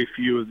 very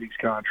few of these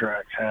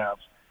contracts have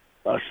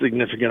a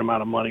significant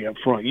amount of money up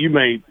front. You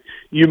may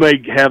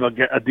have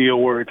a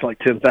deal where it's like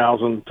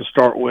 $10,000 to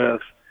start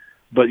with,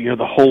 but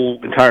the whole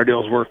entire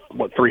deal is worth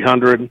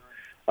 $300.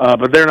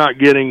 But they're not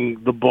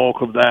getting the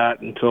bulk of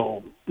that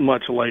until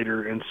much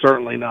later, and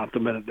certainly not the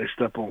minute they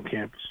step on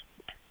campus.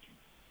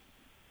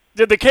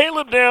 Did the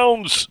Caleb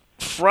Downs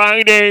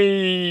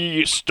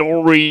Friday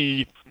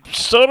story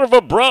sort of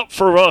abrupt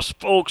for us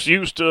folks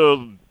used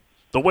to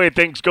the way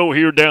things go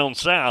here down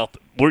south?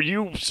 Were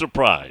you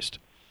surprised?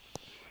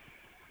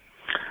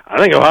 I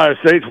think Ohio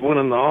State's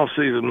winning the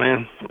offseason,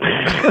 man.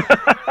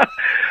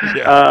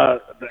 I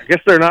guess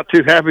they're not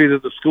too happy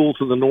that the school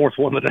to the north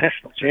won the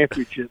national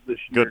championship this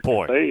year. Good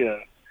point.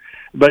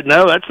 But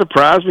no, that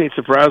surprised me. It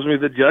surprised me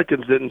that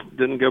Judkins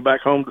didn't go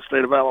back home to the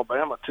state of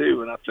Alabama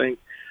too. And I think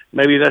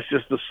maybe that's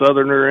just the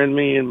Southerner in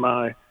me and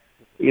my,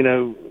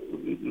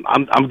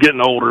 I'm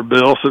getting older,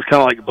 Bill. So it's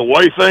kind of like the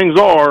way things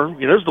are.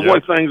 It's the way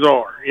things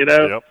are.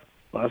 Yep.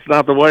 Well, that's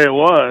not the way it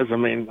was. I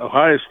mean,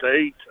 Ohio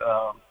State,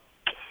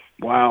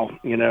 wow.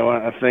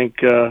 I think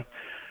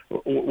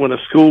when a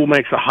school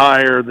makes a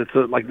hire that's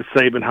like the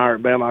Saban hire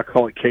at Bama, I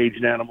call it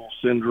caged animal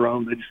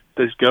syndrome.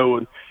 They just go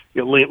and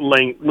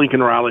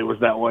Lincoln Riley was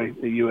that way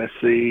at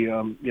USC.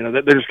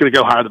 They're just going to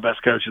go hire the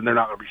best coach, and they're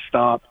not going to be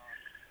stopped.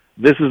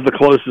 This is the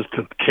closest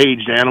to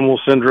caged animal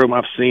syndrome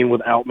I've seen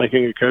without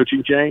making a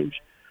coaching change,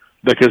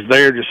 because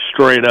they're just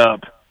straight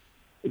up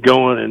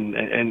going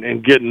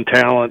and getting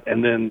talent.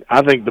 And then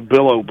I think the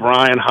Bill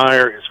O'Brien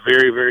hire is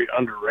very, very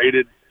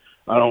underrated.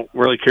 I don't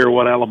really care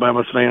what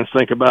Alabama's fans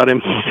think about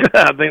him.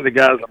 I think the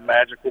guy's a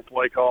magical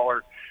play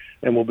caller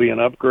and will be an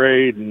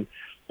upgrade. And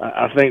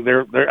I think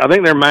they're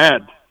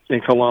mad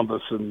in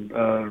Columbus, and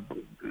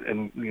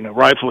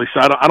rightfully so.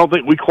 I don't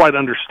think we quite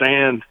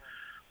understand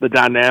the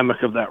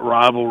dynamic of that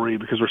rivalry,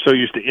 because we're so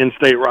used to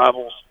in-state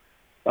rivals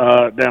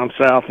down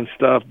south and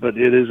stuff. But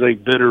it is a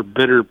bitter,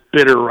 bitter,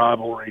 bitter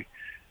rivalry.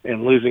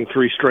 And losing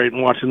 3 straight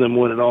and watching them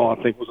win it all, I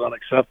think, was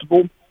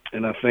unacceptable.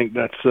 And I think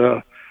that's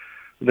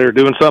they're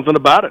doing something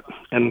about it.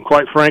 And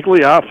quite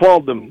frankly, I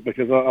applaud them,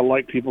 because I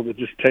like people that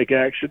just take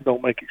action,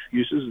 don't make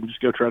excuses, and just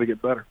go try to get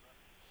better.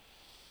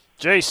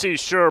 J.C.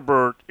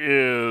 Sherbert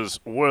is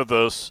with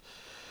us.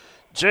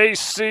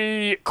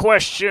 J.C.,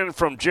 question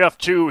from Jeff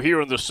 2 here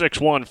in the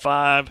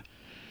 615.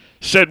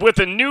 Said, with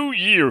a new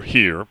year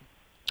here,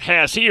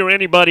 has he or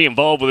anybody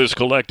involved with his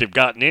collective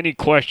gotten any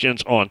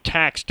questions on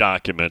tax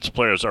documents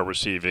players are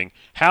receiving?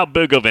 How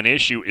big of an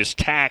issue is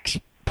tax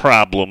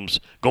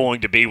problems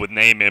going to be with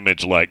name,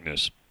 image,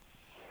 likeness?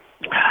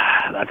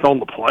 That's on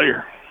the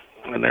player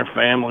and their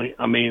family.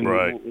 I mean,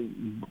 right.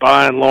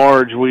 By and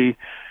large,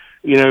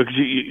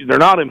 they're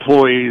not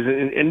employees.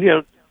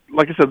 And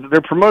like I said,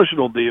 they're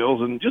promotional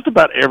deals, and just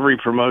about every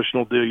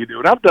promotional deal you do,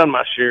 and I've done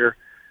my share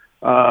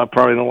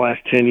probably in the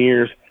last 10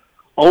 years,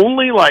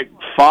 only like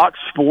Fox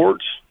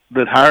Sports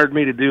that hired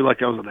me to do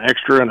like I was an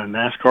extra in a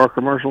NASCAR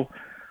commercial,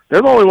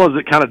 they're the only ones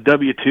that kind of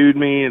W-2'd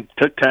me and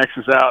took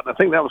taxes out. And I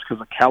think that was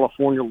because of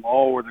California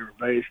law where they were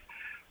based.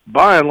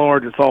 By and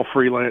large, it's all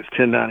freelance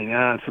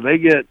 1099. So they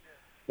get,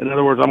 in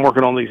other words, I'm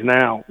working on these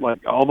now.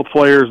 Like all the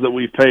players that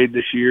we've paid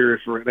this year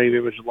for name,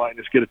 image, and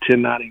likeness get a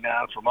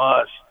 1099 from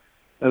us.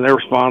 And they're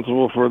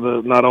responsible for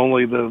not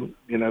only the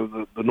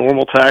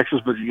normal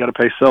taxes, but you got to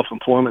pay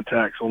self-employment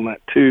tax on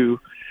that too.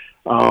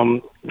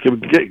 It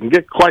can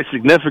get quite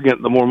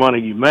significant the more money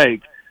you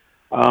make.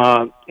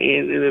 And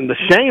the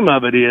shame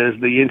of it is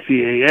the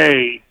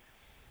NCAA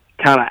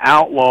kind of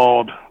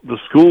outlawed the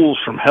schools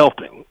from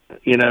helping,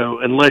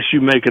 unless you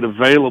make it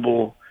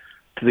available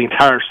to the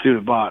entire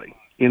student body,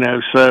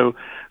 So,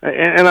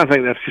 and I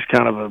think that's just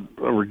kind of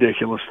a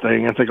ridiculous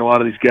thing. I think a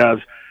lot of these guys,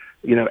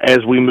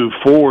 as we move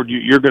forward,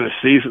 you're going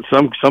to see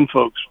some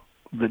folks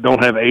that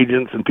don't have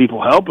agents and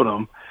people helping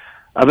them,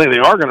 I think they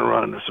are going to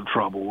run into some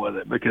trouble with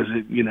it, because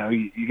you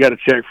got to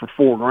check for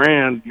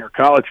 $4,000. You're a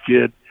college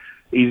kid,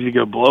 easy to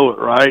go blow it,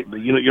 right?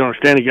 But you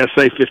understand you got to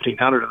save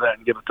 $1,500 of that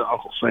and give it to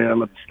Uncle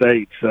Sam at the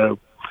state. So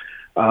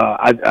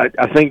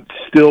I think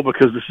still,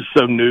 because this is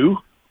so new,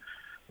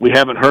 we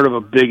haven't heard of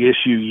a big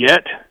issue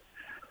yet,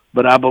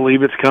 but I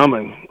believe it's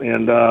coming,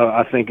 and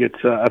I think if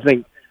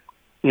the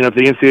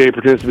NCAA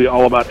pretends to be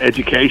all about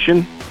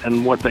education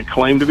and what they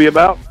claim to be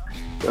about,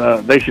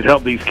 they should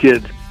help these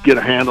kids get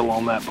a handle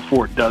on that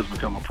before it does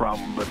become a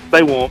problem. But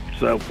they won't,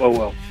 so oh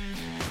well.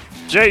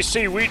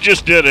 JC, we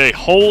just did a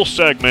whole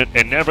segment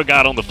and never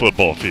got on the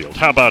football field.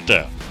 How about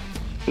that?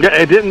 Yeah,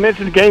 it didn't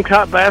mention the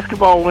Gamecock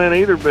basketball win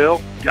either,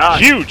 Bill.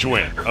 Gosh. Huge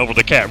win over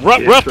the Cat.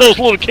 Rough those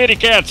little kitty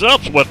cats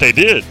up's what they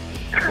did.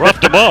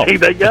 Roughed them up.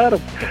 They got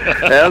them.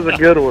 That was a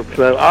good one.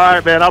 So, all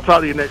right, man, I'll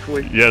talk to you next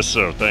week. Yes,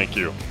 sir. Thank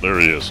you. There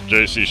he is,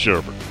 J.C.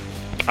 Sherbert,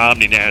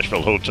 Omni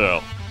Nashville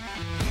Hotel.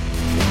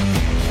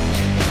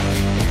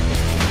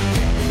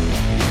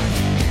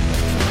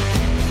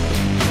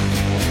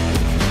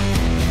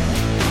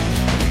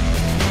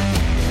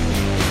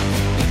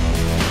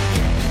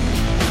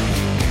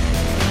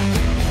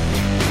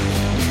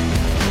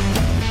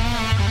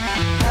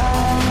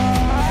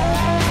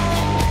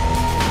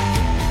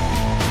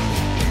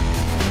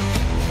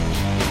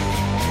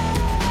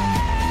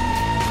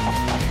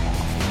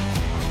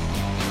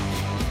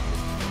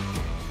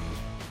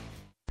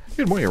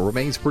 Good morning. It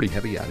remains pretty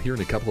heavy out here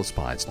in a couple of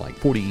spots, like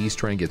 40 east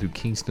trying to get through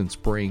Kingston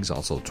Springs,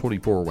 also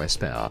 24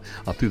 westbound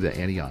up through the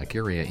Antioch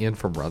area in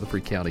from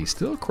Rutherford County.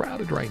 Still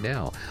crowded right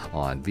now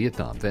on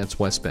Vietnam Vets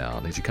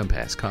westbound as you come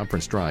past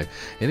Conference Drive,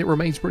 and it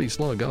remains pretty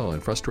slow going.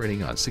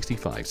 Frustrating on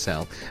 65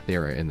 south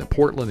there in the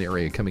Portland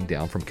area coming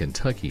down from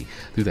Kentucky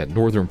through that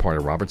northern part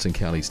of Robertson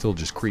County, still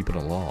just creeping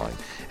along.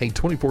 Hey,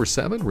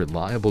 24/7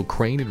 reliable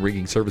crane and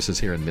rigging services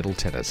here in Middle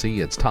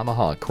Tennessee. It's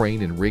Tomahawk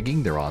Crane and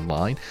Rigging. They're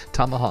online,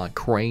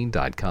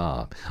 tomahawkcrane.com.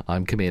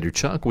 I'm Commander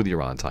Chuck with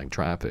your on-time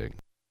traffic.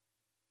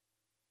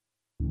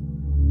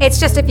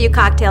 It's just a few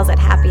cocktails at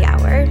happy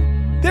hour.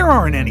 There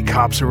aren't any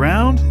cops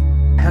around.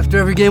 After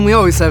every game, we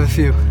always have a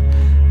few.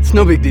 It's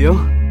no big deal.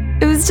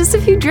 It was just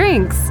a few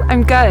drinks.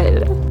 I'm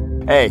good.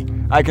 Hey,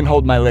 I can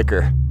hold my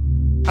liquor.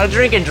 I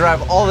drink and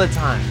drive all the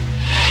time.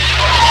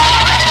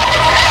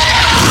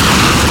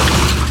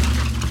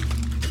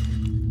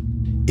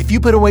 If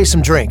you put away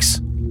some drinks,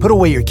 put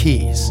away your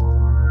keys.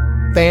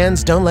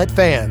 Fans don't let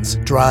fans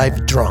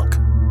drive drunk.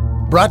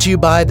 Brought to you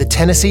by the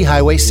Tennessee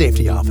Highway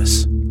Safety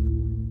Office.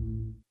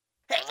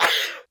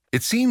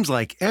 It seems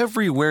like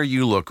everywhere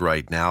you look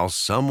right now,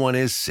 someone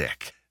is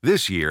sick.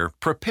 This year,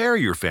 prepare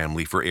your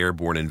family for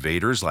airborne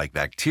invaders like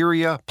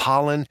bacteria,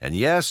 pollen, and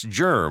yes,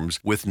 germs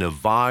with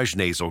Navage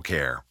Nasal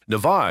Care.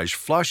 Navage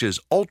flushes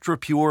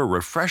ultra-pure,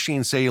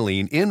 refreshing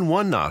saline in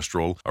one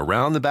nostril,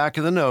 around the back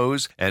of the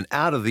nose, and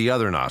out of the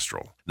other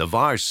nostril.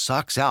 Navage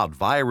sucks out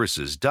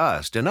viruses,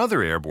 dust, and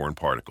other airborne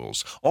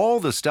particles, all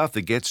the stuff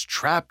that gets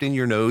trapped in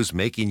your nose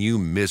making you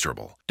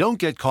miserable. Don't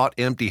get caught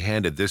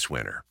empty-handed this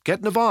winter.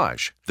 Get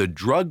Navage, the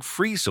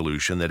drug-free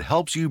solution that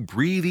helps you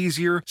breathe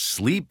easier,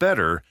 sleep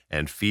better,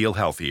 and feel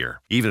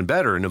healthier. Even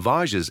better,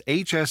 Navage is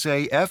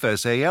HSA,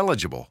 FSA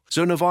eligible,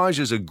 so Navage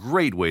is a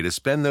great way to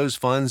spend those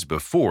funds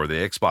before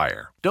they expire.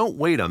 Don't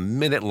wait a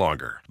minute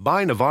longer.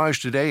 Buy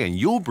Navage today and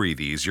you'll breathe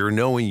easier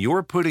knowing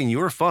you're putting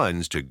your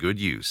funds to good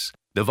use.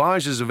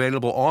 Navage is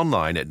available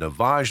online at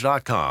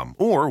Navage.com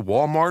or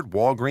Walmart,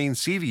 Walgreens,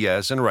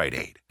 CVS, and Rite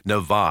Aid.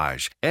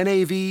 Navage,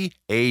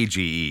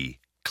 Navage.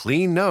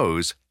 Clean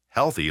nose,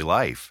 healthy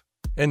life.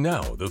 And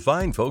now, the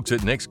fine folks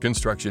at Nix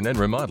Construction and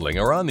Remodeling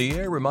are on the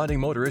air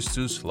reminding motorists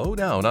to slow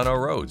down on our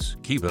roads.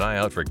 Keep an eye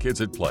out for kids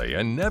at play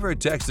and never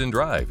text and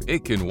drive.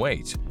 It can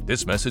wait.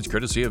 This message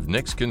courtesy of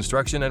Nix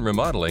Construction and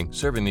Remodeling,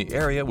 serving the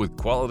area with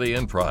quality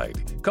and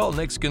pride. Call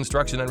Nix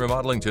Construction and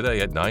Remodeling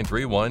today at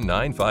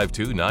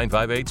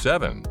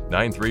 931-952-9587.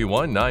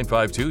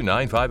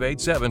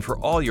 931-952-9587 for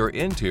all your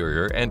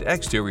interior and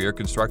exterior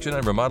construction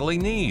and remodeling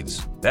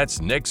needs.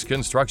 That's Nix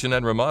Construction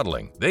and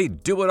Remodeling. They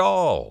do it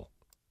all.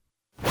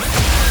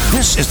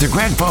 This is the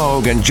Greg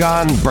Pogue and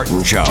John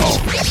Burton Show.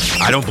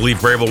 I don't believe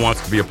Vrabel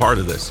wants to be a part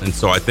of this, and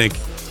so I think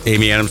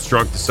Amy Adams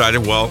Strunk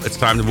decided, well, it's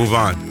time to move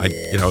on.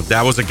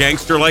 That was a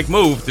gangster-like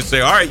move to say,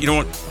 all right, you know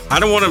what? I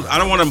don't want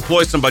to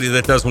employ somebody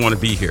that doesn't want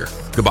to be here.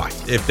 Goodbye.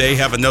 If they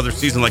have another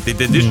season like they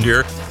did this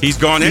year, he's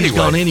gone anyway. He's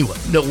gone anyway.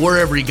 No,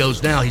 wherever he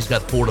goes now, he's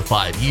got 4 to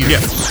 5 years.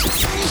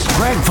 Yes.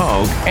 Greg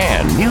Pogue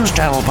and News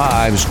Channel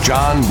 5's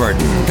John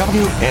Burton,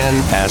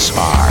 WNSR,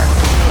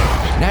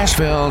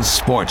 Nashville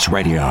Sports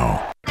Radio.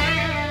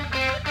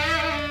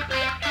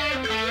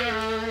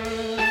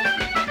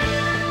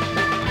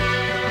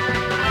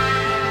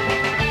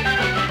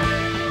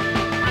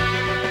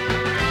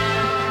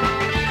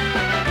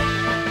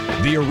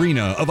 The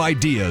arena of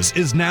ideas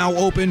is now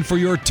open for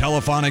your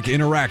telephonic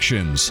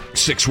interactions.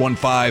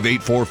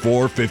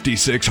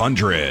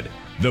 615-844-5600.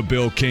 The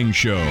Bill King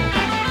Show.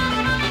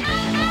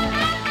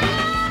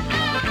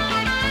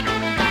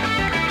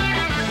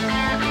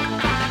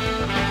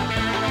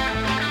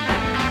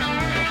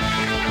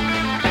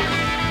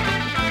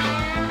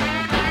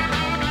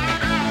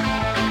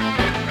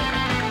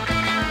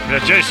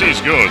 Yeah,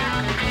 JC's good.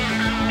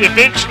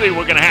 Eventually,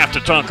 we're going to have to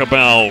talk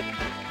about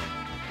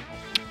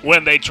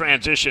when they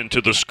transition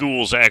to the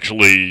schools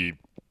actually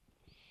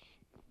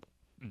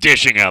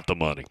dishing out the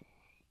money.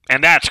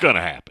 And that's going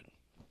to happen.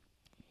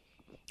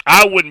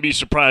 I wouldn't be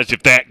surprised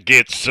if that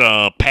gets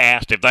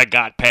passed, if that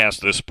got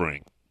passed this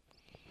spring.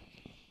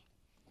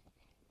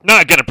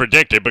 Not going to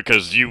predict it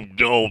because you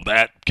know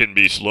that can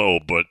be slow,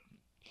 but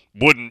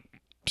wouldn't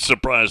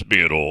surprise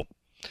me at all.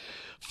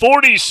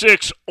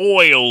 46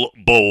 Oil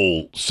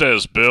Bowl,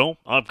 says Bill.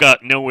 I've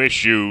got no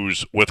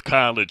issues with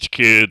college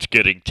kids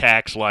getting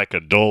taxed like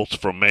adults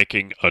for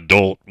making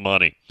adult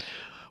money.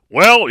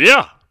 Well,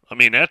 yeah. I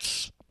mean,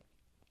 that's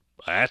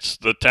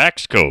the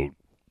tax code.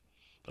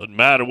 Doesn't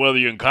matter whether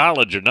you're in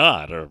college or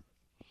not.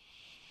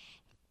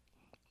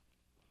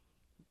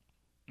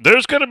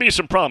 There's going to be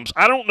some problems.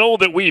 I don't know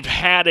that we've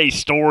had a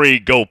story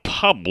go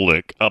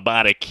public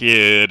about a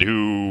kid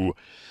who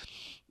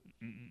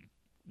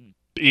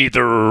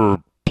either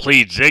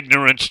pleads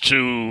ignorance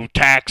to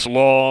tax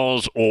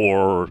laws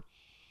or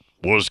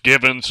was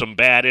given some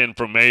bad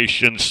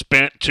information,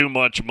 spent too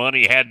much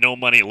money, had no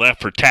money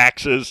left for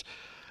taxes.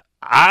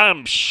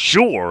 I'm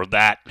sure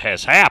that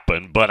has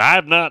happened, but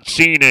I've not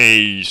seen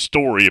a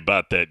story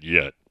about that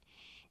yet.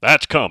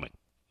 That's coming.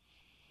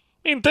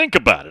 I mean, think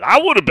about it. I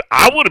would have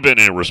been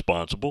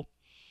irresponsible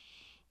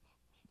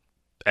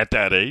at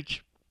that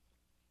age.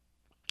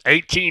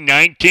 18,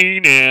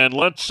 19, and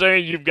let's say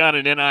you've got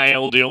an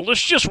NIL deal.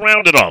 Let's just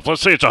round it off.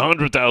 Let's say it's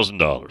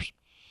 $100,000.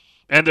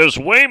 And there's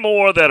way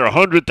more that are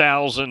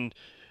 $100,000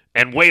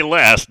 and way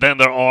less than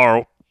there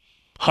are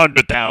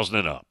 $100,000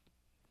 and up.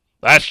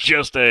 That's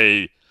just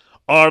a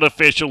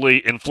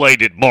artificially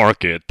inflated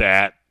market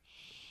that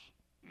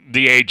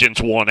the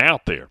agents want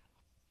out there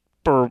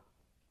for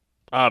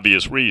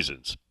obvious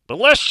reasons. But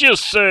let's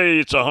just say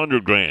it's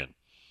 $100,000.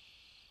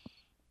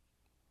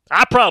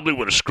 I probably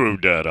would have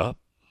screwed that up.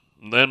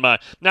 Now,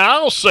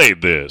 I'll say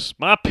this.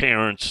 My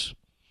parents,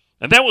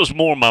 and that was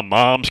more my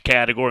mom's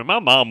category. My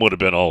mom would have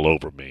been all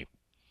over me.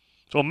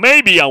 So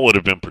maybe I would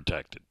have been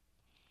protected.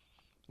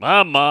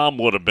 My mom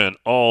would have been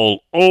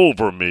all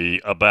over me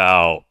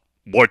about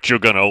what you're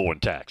going to owe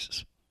in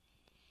taxes.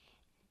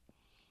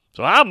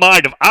 So I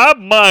might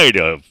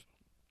have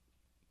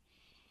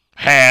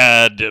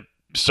had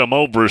some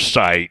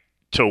oversight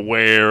to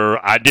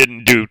where I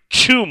didn't do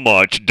too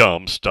much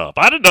dumb stuff.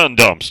 I'd have done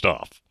dumb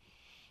stuff.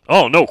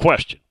 Oh, no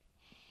question.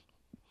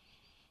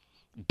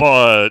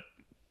 But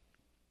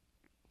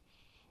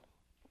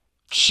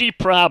she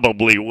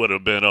probably would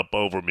have been up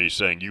over me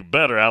saying, you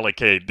better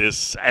allocate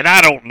this. And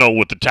I don't know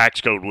what the tax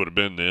code would have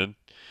been then,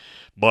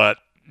 but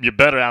you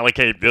better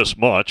allocate this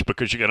much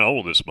because you're going to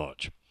owe this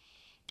much.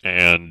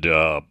 And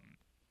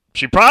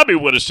she probably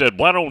would have said,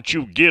 why don't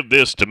you give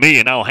this to me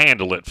and I'll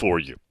handle it for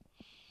you.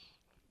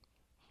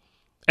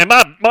 And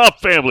my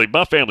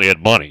family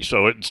had money,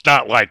 so it's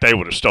not like they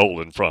would have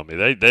stolen from me.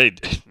 They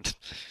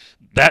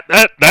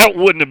that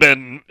wouldn't have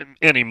been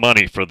any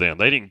money for them.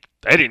 They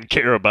didn't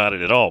care about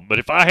it at all. But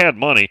if I had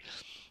money,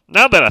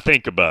 now that I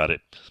think about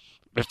it,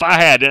 if I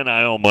had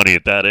NIL money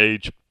at that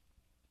age,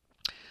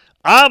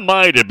 I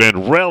might have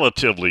been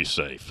relatively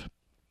safe.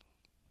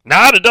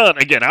 Now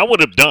I would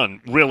have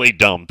done really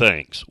dumb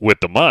things with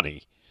the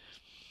money.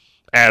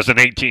 As an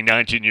 18,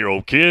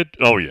 19-year-old kid,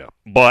 oh yeah.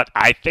 But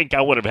I think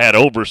I would have had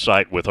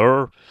oversight with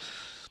her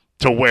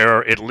to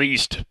where at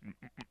least,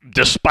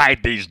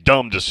 despite these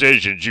dumb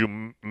decisions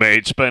you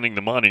made spending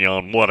the money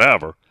on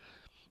whatever,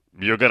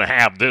 you're going to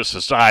have this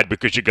aside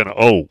because you're going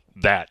to owe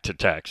that to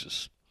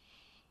taxes.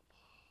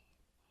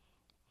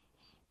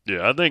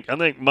 Yeah, I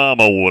think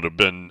Mama would have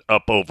been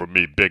up over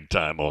me big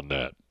time on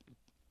that.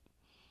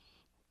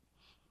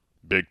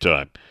 Big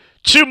time.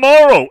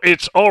 Tomorrow,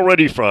 it's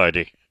already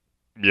Friday.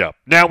 Yeah.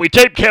 Now, we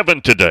tape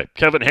Kevin today.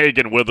 Kevin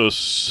Hagan with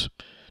us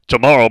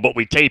tomorrow, but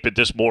we tape it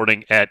this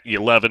morning at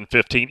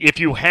 11:15. If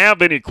you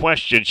have any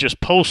questions,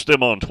 just post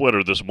them on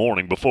Twitter this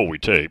morning before we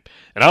tape,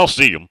 and I'll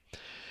see them,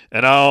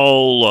 and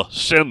I'll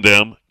send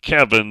them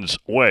Kevin's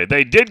way.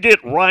 They did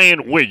get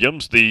Ryan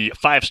Williams, the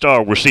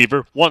 5-star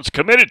receiver, once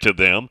committed to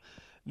them,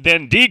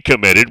 then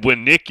decommitted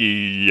when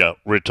Nicky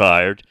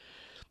retired,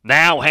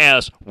 now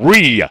has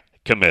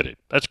recommitted.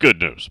 That's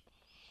good news.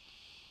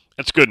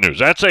 That's good news.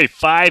 That's a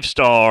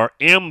 5-star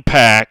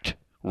impact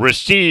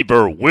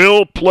receiver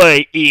will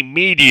play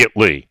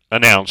immediately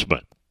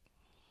announcement.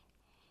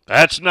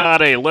 That's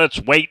not a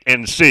let's wait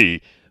and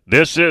see.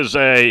 This is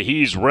a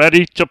he's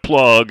ready to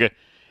plug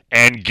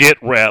and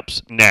get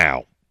reps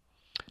now.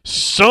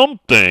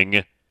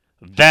 Something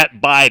that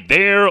by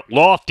their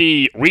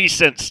lofty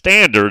recent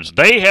standards,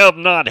 they have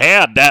not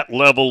had that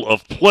level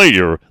of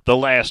player the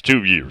last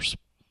 2 years.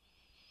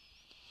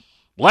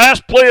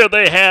 Last player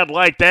they had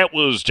like that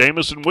was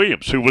Jameson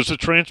Williams, who was a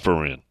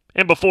transfer in.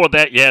 And before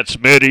that, you had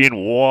Smitty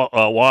and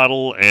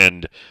Waddle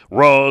and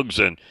Ruggs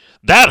and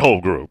that whole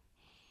group.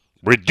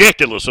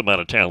 Ridiculous amount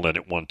of talent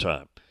at one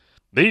time.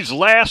 These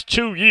last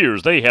 2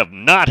 years, they have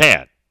not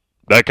had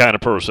that kind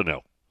of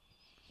personnel.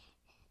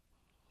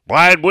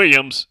 Ryan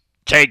Williams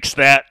takes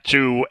that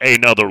to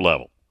another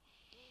level.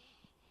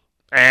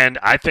 And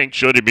I think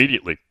should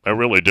immediately. I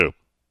really do.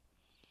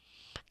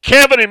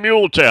 Kevin in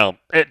Muletown.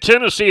 At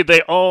Tennessee,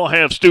 they all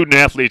have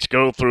student-athletes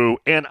go through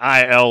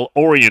NIL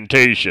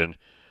orientation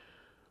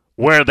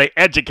where they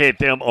educate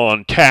them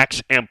on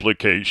tax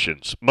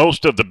implications.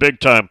 Most of the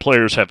big-time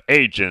players have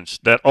agents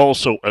that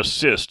also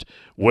assist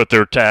with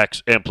their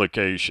tax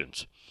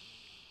implications.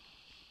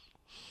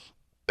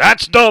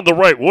 That's done the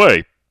right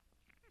way.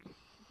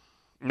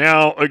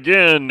 Now,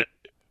 again,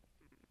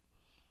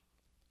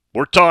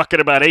 we're talking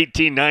about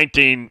 18,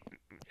 19,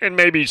 and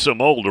maybe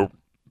some older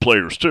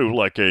players too,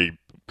 like a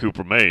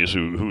Cooper Mays,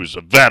 who's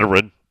a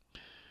veteran,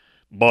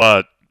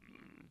 but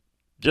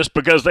just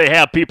because they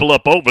have people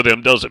up over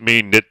them doesn't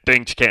mean that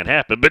things can't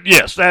happen. But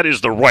yes, that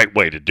is the right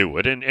way to do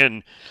it.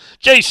 And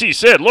JC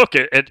said, look,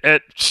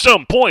 at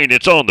some point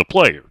it's on the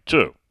player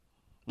too.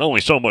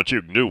 Only so much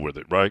you can do with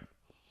it, right?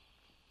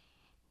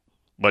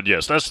 But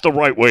yes, that's the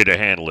right way to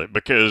handle it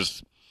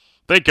because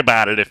think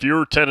about it. If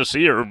you're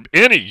Tennessee or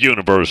any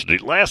university,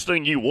 last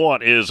thing you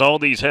want is all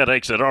these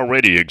headaches that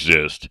already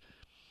exist.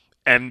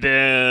 And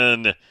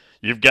then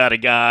you've got a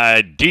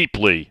guy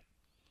deeply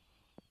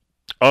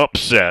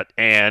upset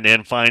and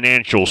in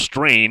financial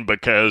strain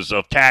because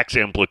of tax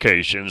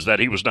implications that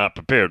he was not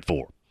prepared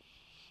for.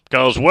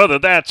 Because whether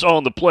that's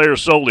on the player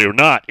solely or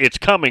not, it's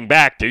coming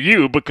back to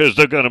you because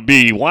they're going to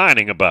be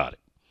whining about it.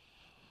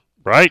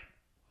 Right?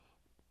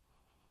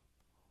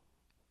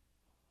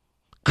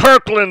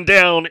 Kirkland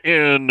down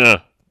in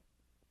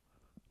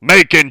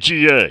Macon,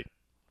 GA.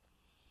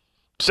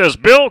 Says,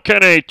 Bill,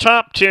 can a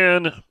top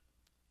 10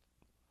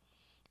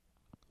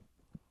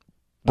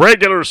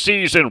 regular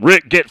season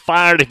Rick get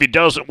fired if he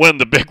doesn't win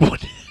the big one?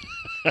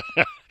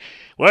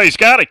 Well, he's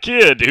got a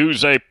kid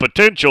who's a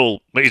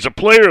potential, he's a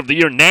player of the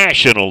year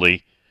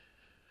nationally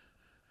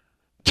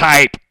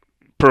type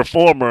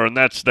performer, and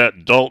that's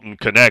that Dalton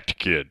Connect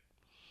kid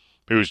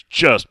who's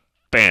just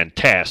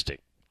fantastic.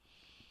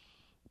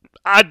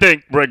 I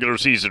think regular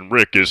season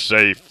Rick is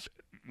safe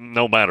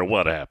no matter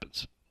what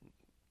happens.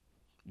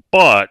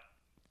 But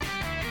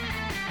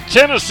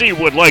Tennessee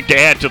would like to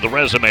add to the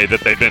resume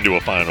that they've been to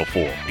a Final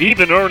Four.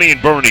 Even Ernie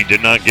and Bernie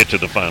did not get to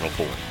the Final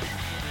Four.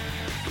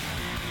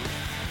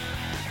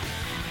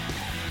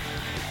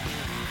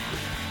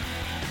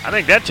 I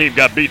think that team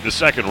got beat in the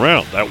second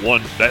round. That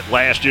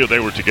last year they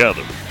were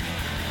together.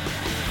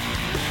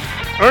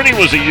 Ernie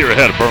was a year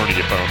ahead of Bernie,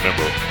 if I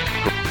remember.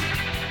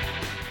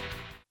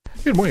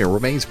 Good morning. It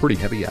remains pretty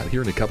heavy out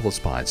here in a couple of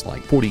spots,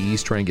 like 40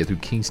 East trying to get through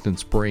Kingston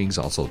Springs,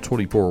 also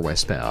 24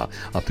 westbound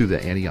up through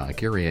the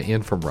Antioch area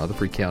in from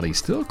Rutherford County.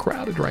 Still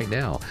crowded right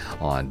now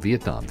on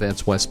Vietnam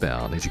Vets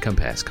westbound as you come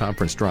past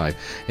Conference Drive,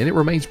 and it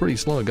remains pretty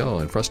slow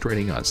going.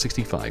 Frustrating on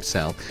 65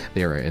 south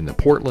there in the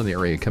Portland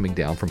area coming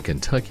down from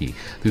Kentucky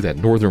through that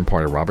northern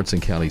part of Robertson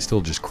County,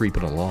 still just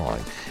creeping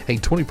along. Hey,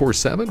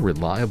 24/7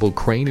 reliable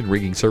crane and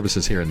rigging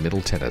services here in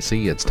Middle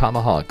Tennessee. It's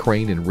Tomahawk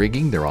Crane and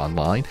Rigging. They're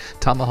online,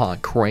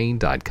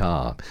 tomahawkcrane.com.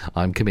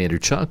 I'm Commander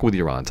Chuck with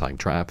your on-time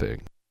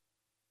traffic.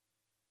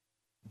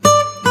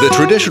 The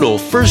traditional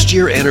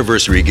first-year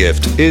anniversary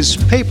gift is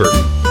paper.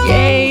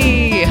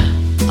 Yay!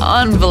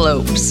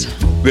 Envelopes.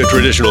 The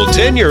traditional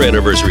 10-year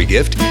anniversary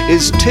gift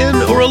is tin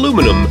or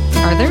aluminum.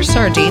 Are there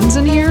sardines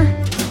in here?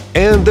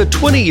 And the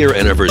 20-year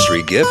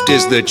anniversary gift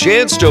is the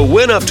chance to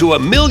win up to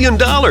 $1 million.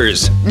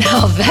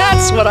 Now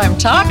that's what I'm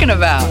talking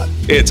about.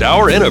 It's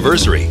our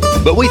anniversary,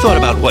 but we thought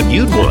about what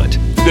you'd want.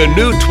 The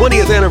new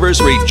 20th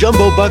anniversary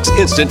Jumbo Bucks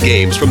Instant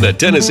Games from the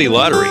Tennessee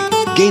Lottery.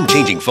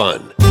 Game-changing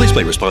fun. Please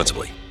play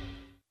responsibly.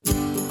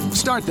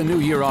 Start the new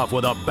year off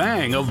with a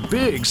bang of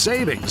big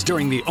savings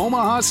during the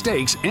Omaha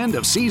Steaks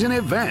end-of-season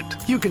event.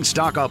 You can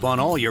stock up on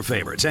all your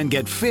favorites and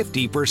get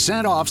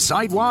 50% off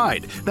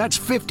site-wide. That's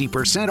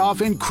 50%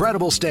 off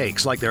incredible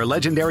steaks like their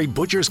legendary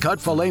Butcher's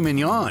Cut Filet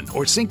Mignon,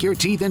 or sink your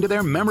teeth into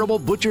their memorable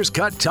Butcher's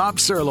Cut Top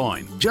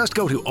Sirloin. Just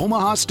go to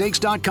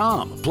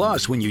omahasteaks.com.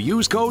 Plus, when you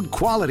use code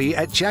QUALITY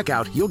at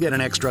checkout, you'll get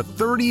an extra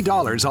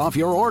 $30 off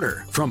your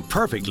order. From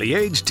perfectly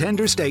aged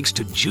tender steaks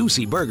to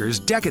juicy burgers,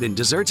 decadent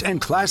desserts, and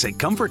classic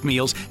comfort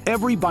meals,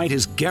 every bite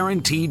is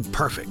guaranteed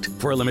perfect.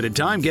 For a limited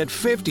time, get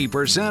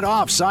 50%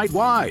 off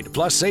site-wide.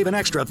 Plus, save an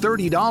extra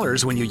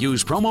 $30 when you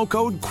use promo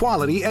code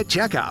QUALITY at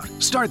checkout.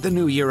 Start the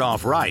new year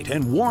off right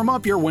and warm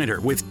up your winter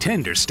with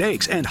tender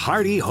steaks and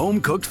hearty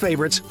home-cooked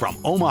favorites from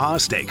Omaha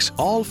Steaks.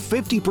 All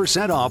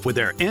 50% off with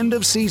their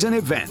end-of-season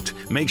event.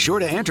 Make sure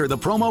to enter the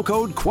promo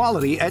code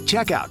QUALITY at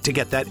checkout to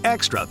get that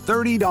extra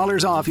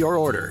 $30 off your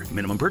order.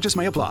 Minimum purchase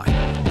may apply.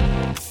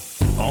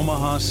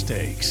 Omaha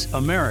Steaks,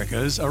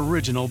 America's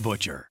original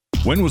butcher.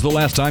 When was the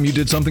last time you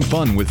did something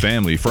fun with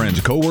family, friends,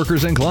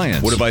 coworkers, and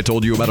clients? What if I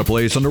told you about a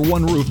place under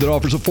one roof that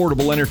offers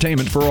affordable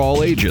entertainment for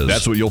all ages?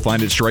 That's what you'll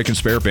find at Strike and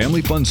Spare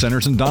Family Fun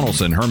Centers in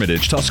Donaldson,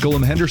 Hermitage,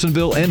 Tusculum,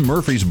 Hendersonville, and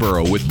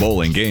Murfreesboro, with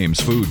bowling,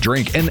 games, food,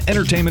 drink, and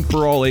entertainment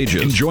for all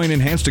ages. Enjoy an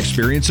enhanced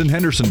experience in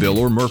Hendersonville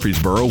or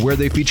Murfreesboro, where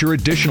they feature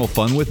additional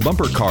fun with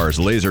bumper cars,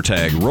 laser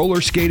tag,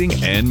 roller skating,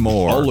 and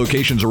more. All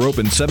locations are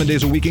open 7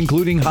 days a week,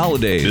 including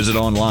holidays. Visit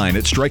online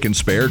at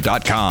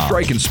strikeandspare.com.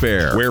 Strike and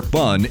Spare, where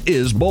fun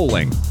is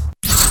bowling.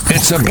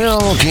 It's a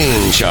Bill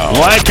King Show.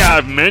 Like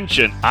I've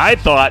mentioned, I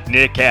thought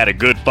Nick had a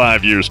good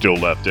 5 years still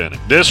left in it.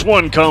 This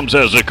one comes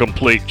as a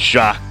complete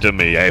shock to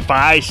me. If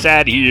I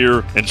sat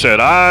here and said,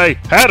 I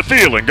had a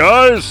feeling,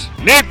 guys,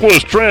 Nick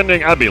was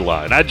trending, I'd be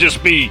lying. That'd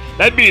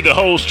be the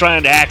host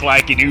trying to act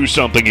like he knew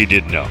something he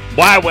didn't know.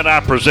 Why would I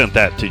present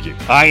that to you?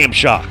 I am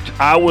shocked.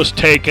 I was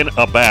taken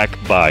aback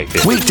by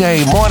it.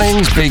 Weekday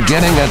mornings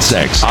beginning at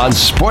 6 on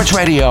Sports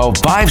Radio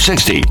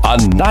 560 on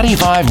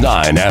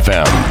 95.9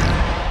 FM.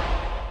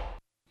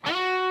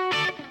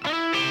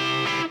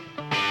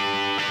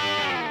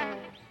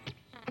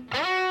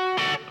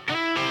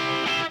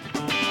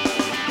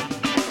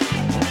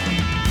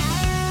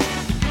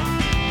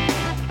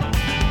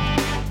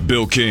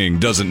 Bill King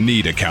doesn't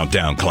need a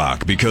countdown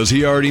clock because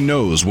he already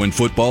knows when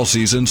football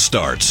season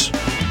starts.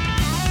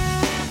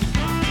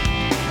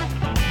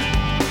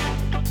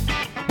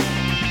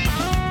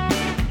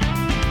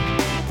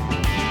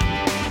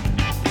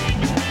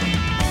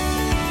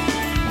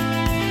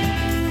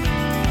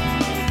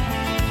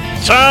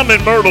 Tom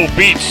in Myrtle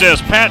Beach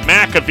says Pat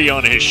McAfee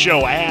on his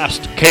show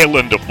asked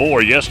Kalen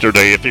DeBoer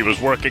yesterday if he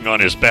was working on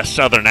his best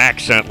Southern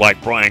accent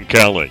like Brian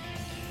Kelly.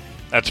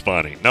 That's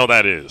funny. No,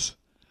 that is.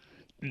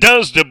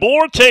 Does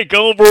DeBoer take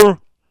over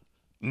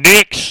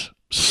Nick's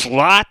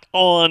slot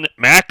on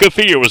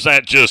McAfee, or was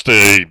that just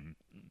a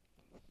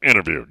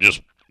interview,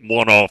 just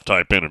one-off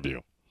type interview?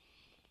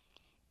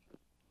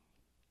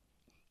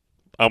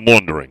 I'm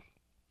wondering.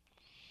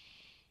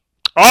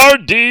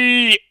 RD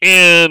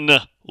in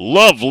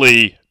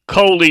lovely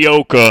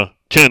Colioca,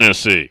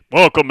 Tennessee.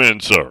 Welcome in,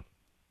 sir.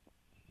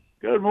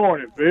 Good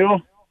morning,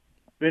 Bill.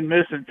 Been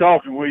missing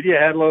talking with you.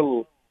 Had a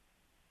little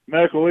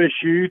medical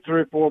issue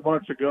 3 or 4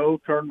 months ago.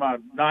 Turned my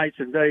nights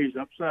and days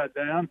upside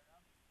down.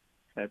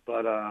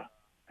 But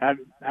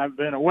haven't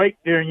been awake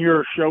during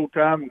your show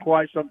time in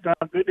quite some time.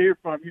 Good to hear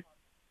from you.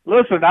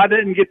 Listen, I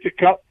didn't get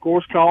to, of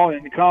course, call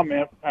and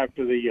comment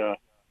after the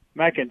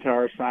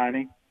McIntyre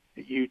signing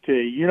at UT.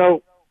 You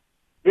know,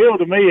 Bill,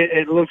 to me,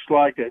 it looks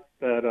like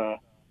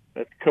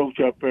that coach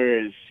up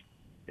there is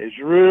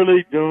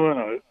really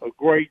doing a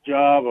great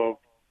job of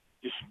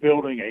just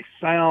building a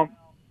sound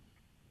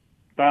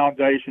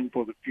foundation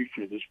for the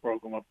future of this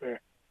program up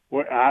there.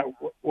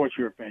 What's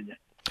your opinion?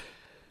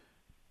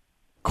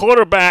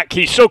 quarterback.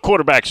 He's so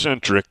quarterback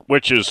centric,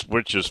 which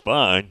is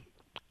fine,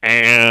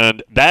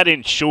 and that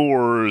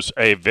ensures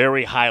a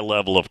very high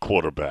level of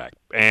quarterback.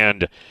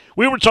 And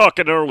we were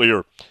talking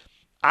earlier.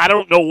 I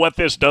don't know what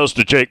this does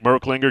to Jake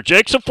Merklinger.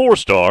 Jake's a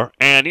 4-star,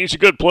 and he's a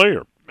good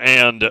player.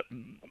 And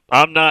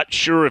I'm not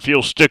sure if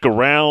he'll stick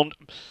around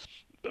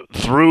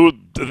through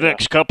the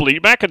next couple of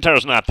years.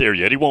 McIntyre's not there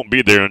yet. He won't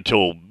be there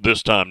until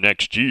this time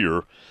next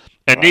year.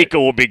 And Nico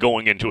will be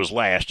going into his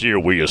last year,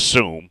 we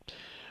assume.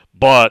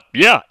 But,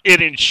 yeah,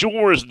 it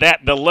ensures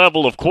that the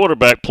level of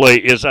quarterback play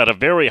is at a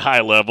very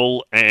high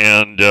level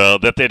and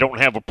that they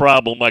don't have a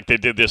problem like they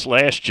did this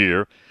last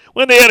year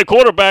when they had a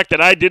quarterback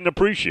that I didn't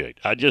appreciate.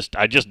 I just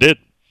did.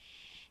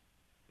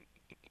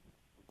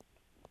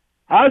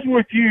 I was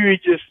with you. He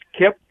just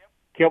kept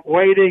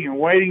waiting and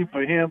waiting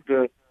for him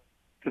to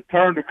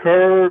turn the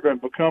curve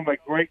and become a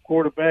great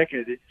quarterback,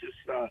 and it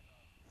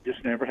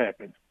just never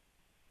happened.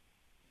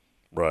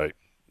 Right.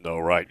 No,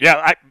 right.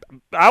 Yeah,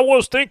 I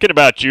was thinking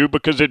about you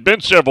because it'd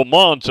been several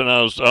months, and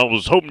I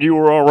was hoping you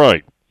were all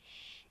right.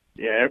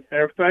 Yeah,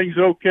 everything's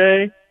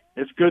okay.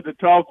 It's good to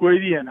talk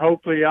with you, and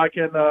hopefully I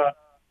can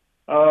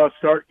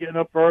start getting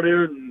up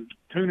earlier and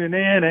tuning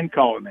in and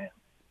calling in.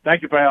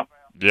 Thank you, pal.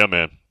 Yeah,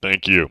 man.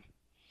 Thank you.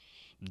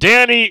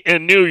 Danny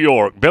in New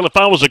York. Bill, if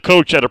I was a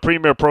coach at a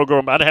premier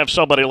program, I'd have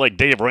somebody like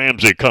Dave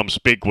Ramsey come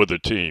speak with the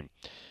team.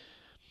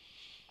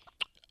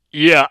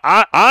 Yeah,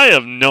 I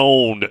have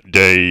known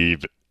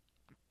Dave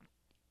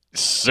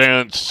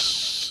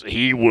since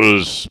he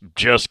was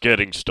just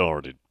getting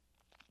started.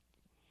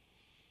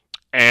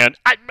 And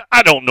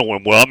I don't know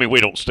him well. I mean,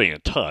 we don't stay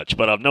in touch,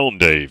 but I've known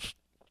Dave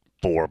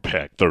for,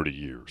 30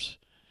 years.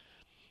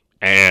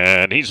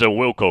 And he's a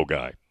Wilco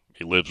guy.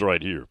 He lives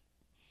right here.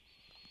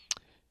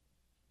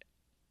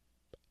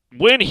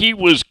 When he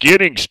was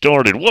getting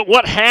started,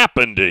 what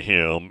happened to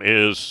him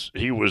is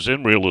he was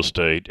in real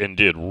estate and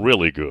did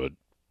really good.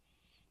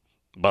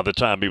 By the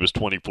time he was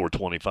 24,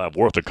 25,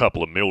 worth a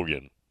couple of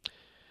million.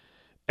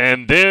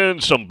 And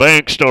then some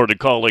banks started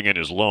calling in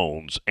his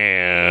loans,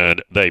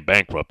 and they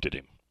bankrupted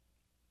him.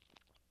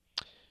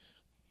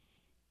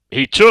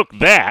 He took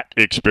that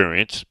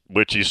experience,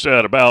 which he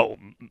said about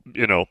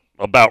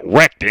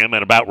wrecked him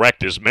and about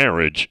wrecked his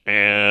marriage,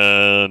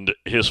 and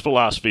his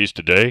philosophies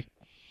today.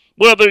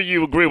 Whether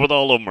you agree with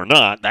all of them or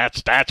not,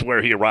 that's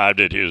where he arrived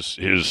at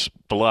his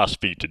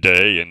philosophy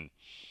today. And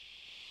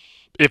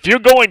if you're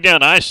going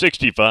down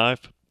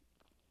I-65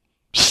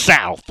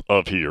 south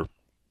of here,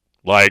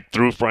 like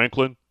through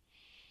Franklin,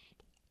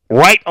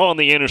 right on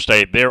the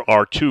interstate, there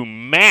are two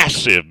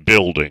massive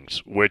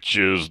buildings, which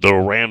is the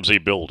Ramsey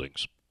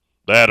buildings,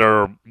 that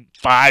are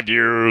 5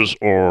 years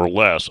or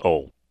less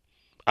old.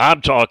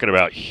 I'm talking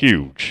about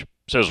huge.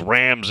 It says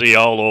Ramsey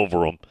all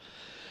over them.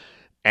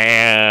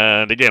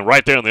 And, again,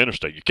 right there on the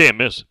interstate. You can't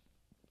miss it.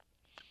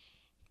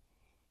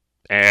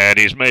 And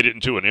he's made it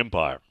into an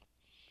empire.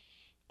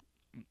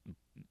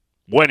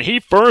 When he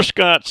first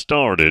got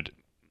started,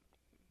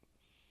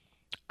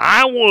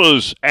 I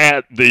was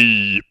at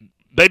they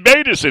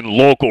made us in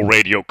local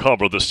radio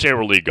cover the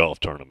Sara Lee Golf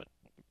Tournament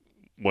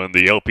when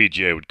the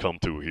LPGA would come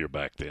through here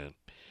back then.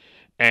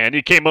 And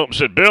he came up and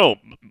said, Bill,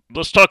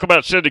 let's talk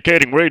about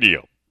syndicating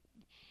radio.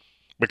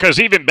 Because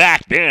even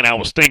back then I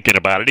was thinking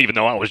about it, even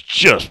though I was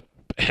just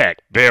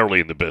barely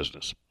in the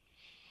business.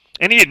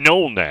 And he had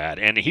known that,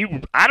 and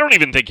I don't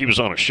even think he was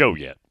on a show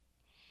yet.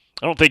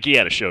 I don't think he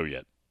had a show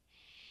yet.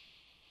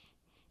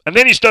 And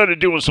then he started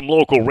doing some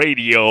local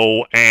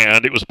radio,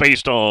 and it was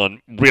based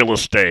on real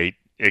estate,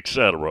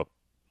 etc.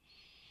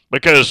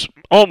 Because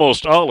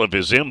almost all of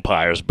his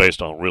empire is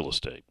based on real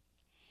estate.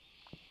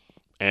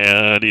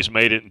 And he's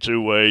made it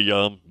into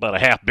about a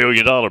 $500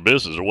 million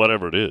business or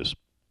whatever it is.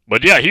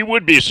 But yeah, he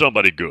would be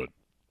somebody good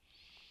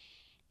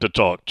to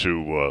talk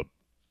to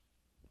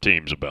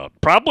teams about.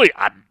 Probably,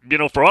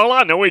 for all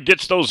I know, he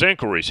gets those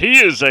inquiries. He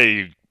is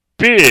a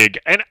big,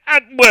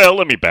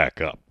 let me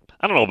back up.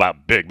 I don't know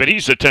about big, but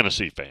he's a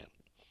Tennessee fan.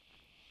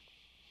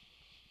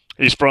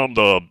 He's from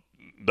the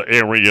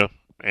area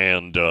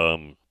and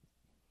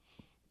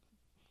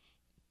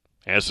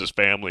has his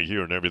family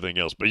here and everything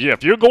else. But yeah,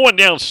 if you're going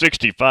down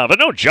 65, I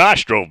know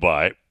Josh drove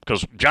by it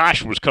because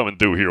Josh was coming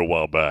through here a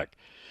while back.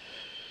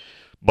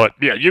 But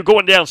yeah, you're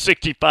going down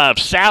 65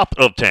 south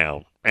of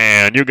town.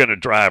 And you're going to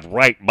drive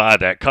right by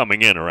that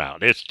coming in or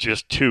out. It's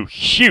just two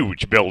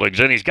huge buildings,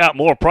 and he's got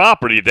more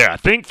property there, I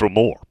think, for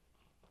more.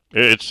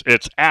 It's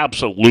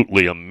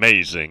absolutely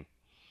amazing,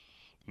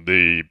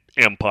 the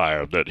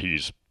empire that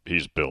he's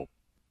built.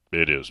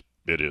 It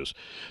is.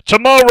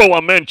 Tomorrow,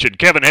 I mentioned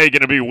Kevin Hagan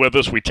to be with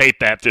us. We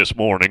taped that this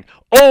morning.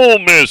 Ole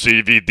Miss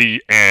Evie,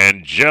 the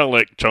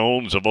angelic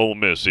tones of Ole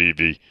Miss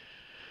Evie.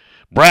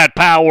 Brad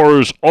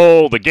Powers,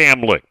 all the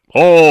gambling,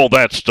 all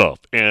that stuff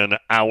in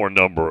hour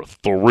number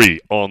 3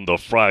 on the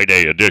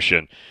Friday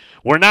edition.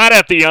 We're not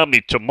at the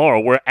Omni tomorrow.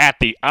 We're at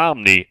the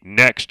Omni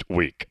next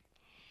week.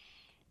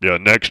 Yeah,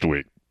 next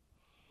week.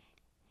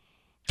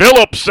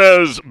 Philip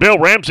says Bill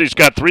Ramsey's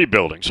got 3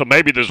 buildings, so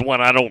maybe there's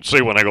one I don't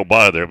see when I go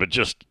by there, but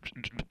just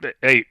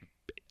a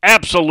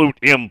absolute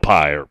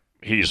empire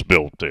he's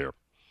built there.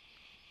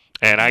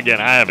 And again,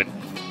 I haven't.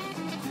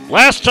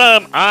 Last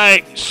time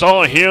I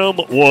saw him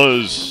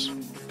was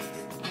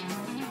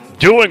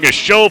doing a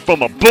show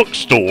from a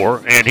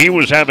bookstore, and he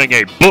was having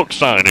a book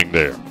signing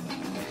there.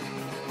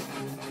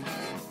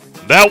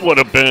 That would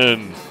have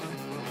been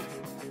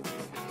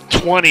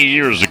 20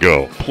 years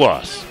ago,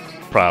 plus,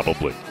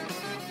 probably.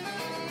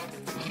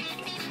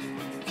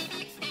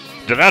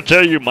 Did I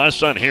tell you my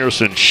son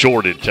Harrison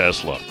shorted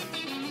Tesla?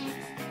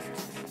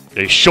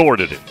 They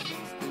shorted it.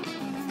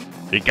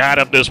 He got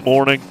up this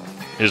morning.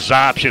 His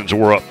options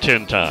were up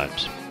 10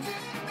 times.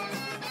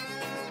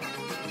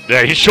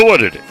 Yeah, he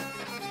shorted it.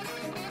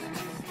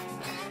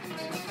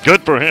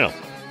 Good for him.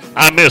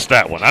 I missed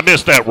that one. I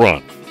missed that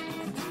run.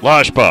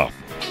 Lashpaw.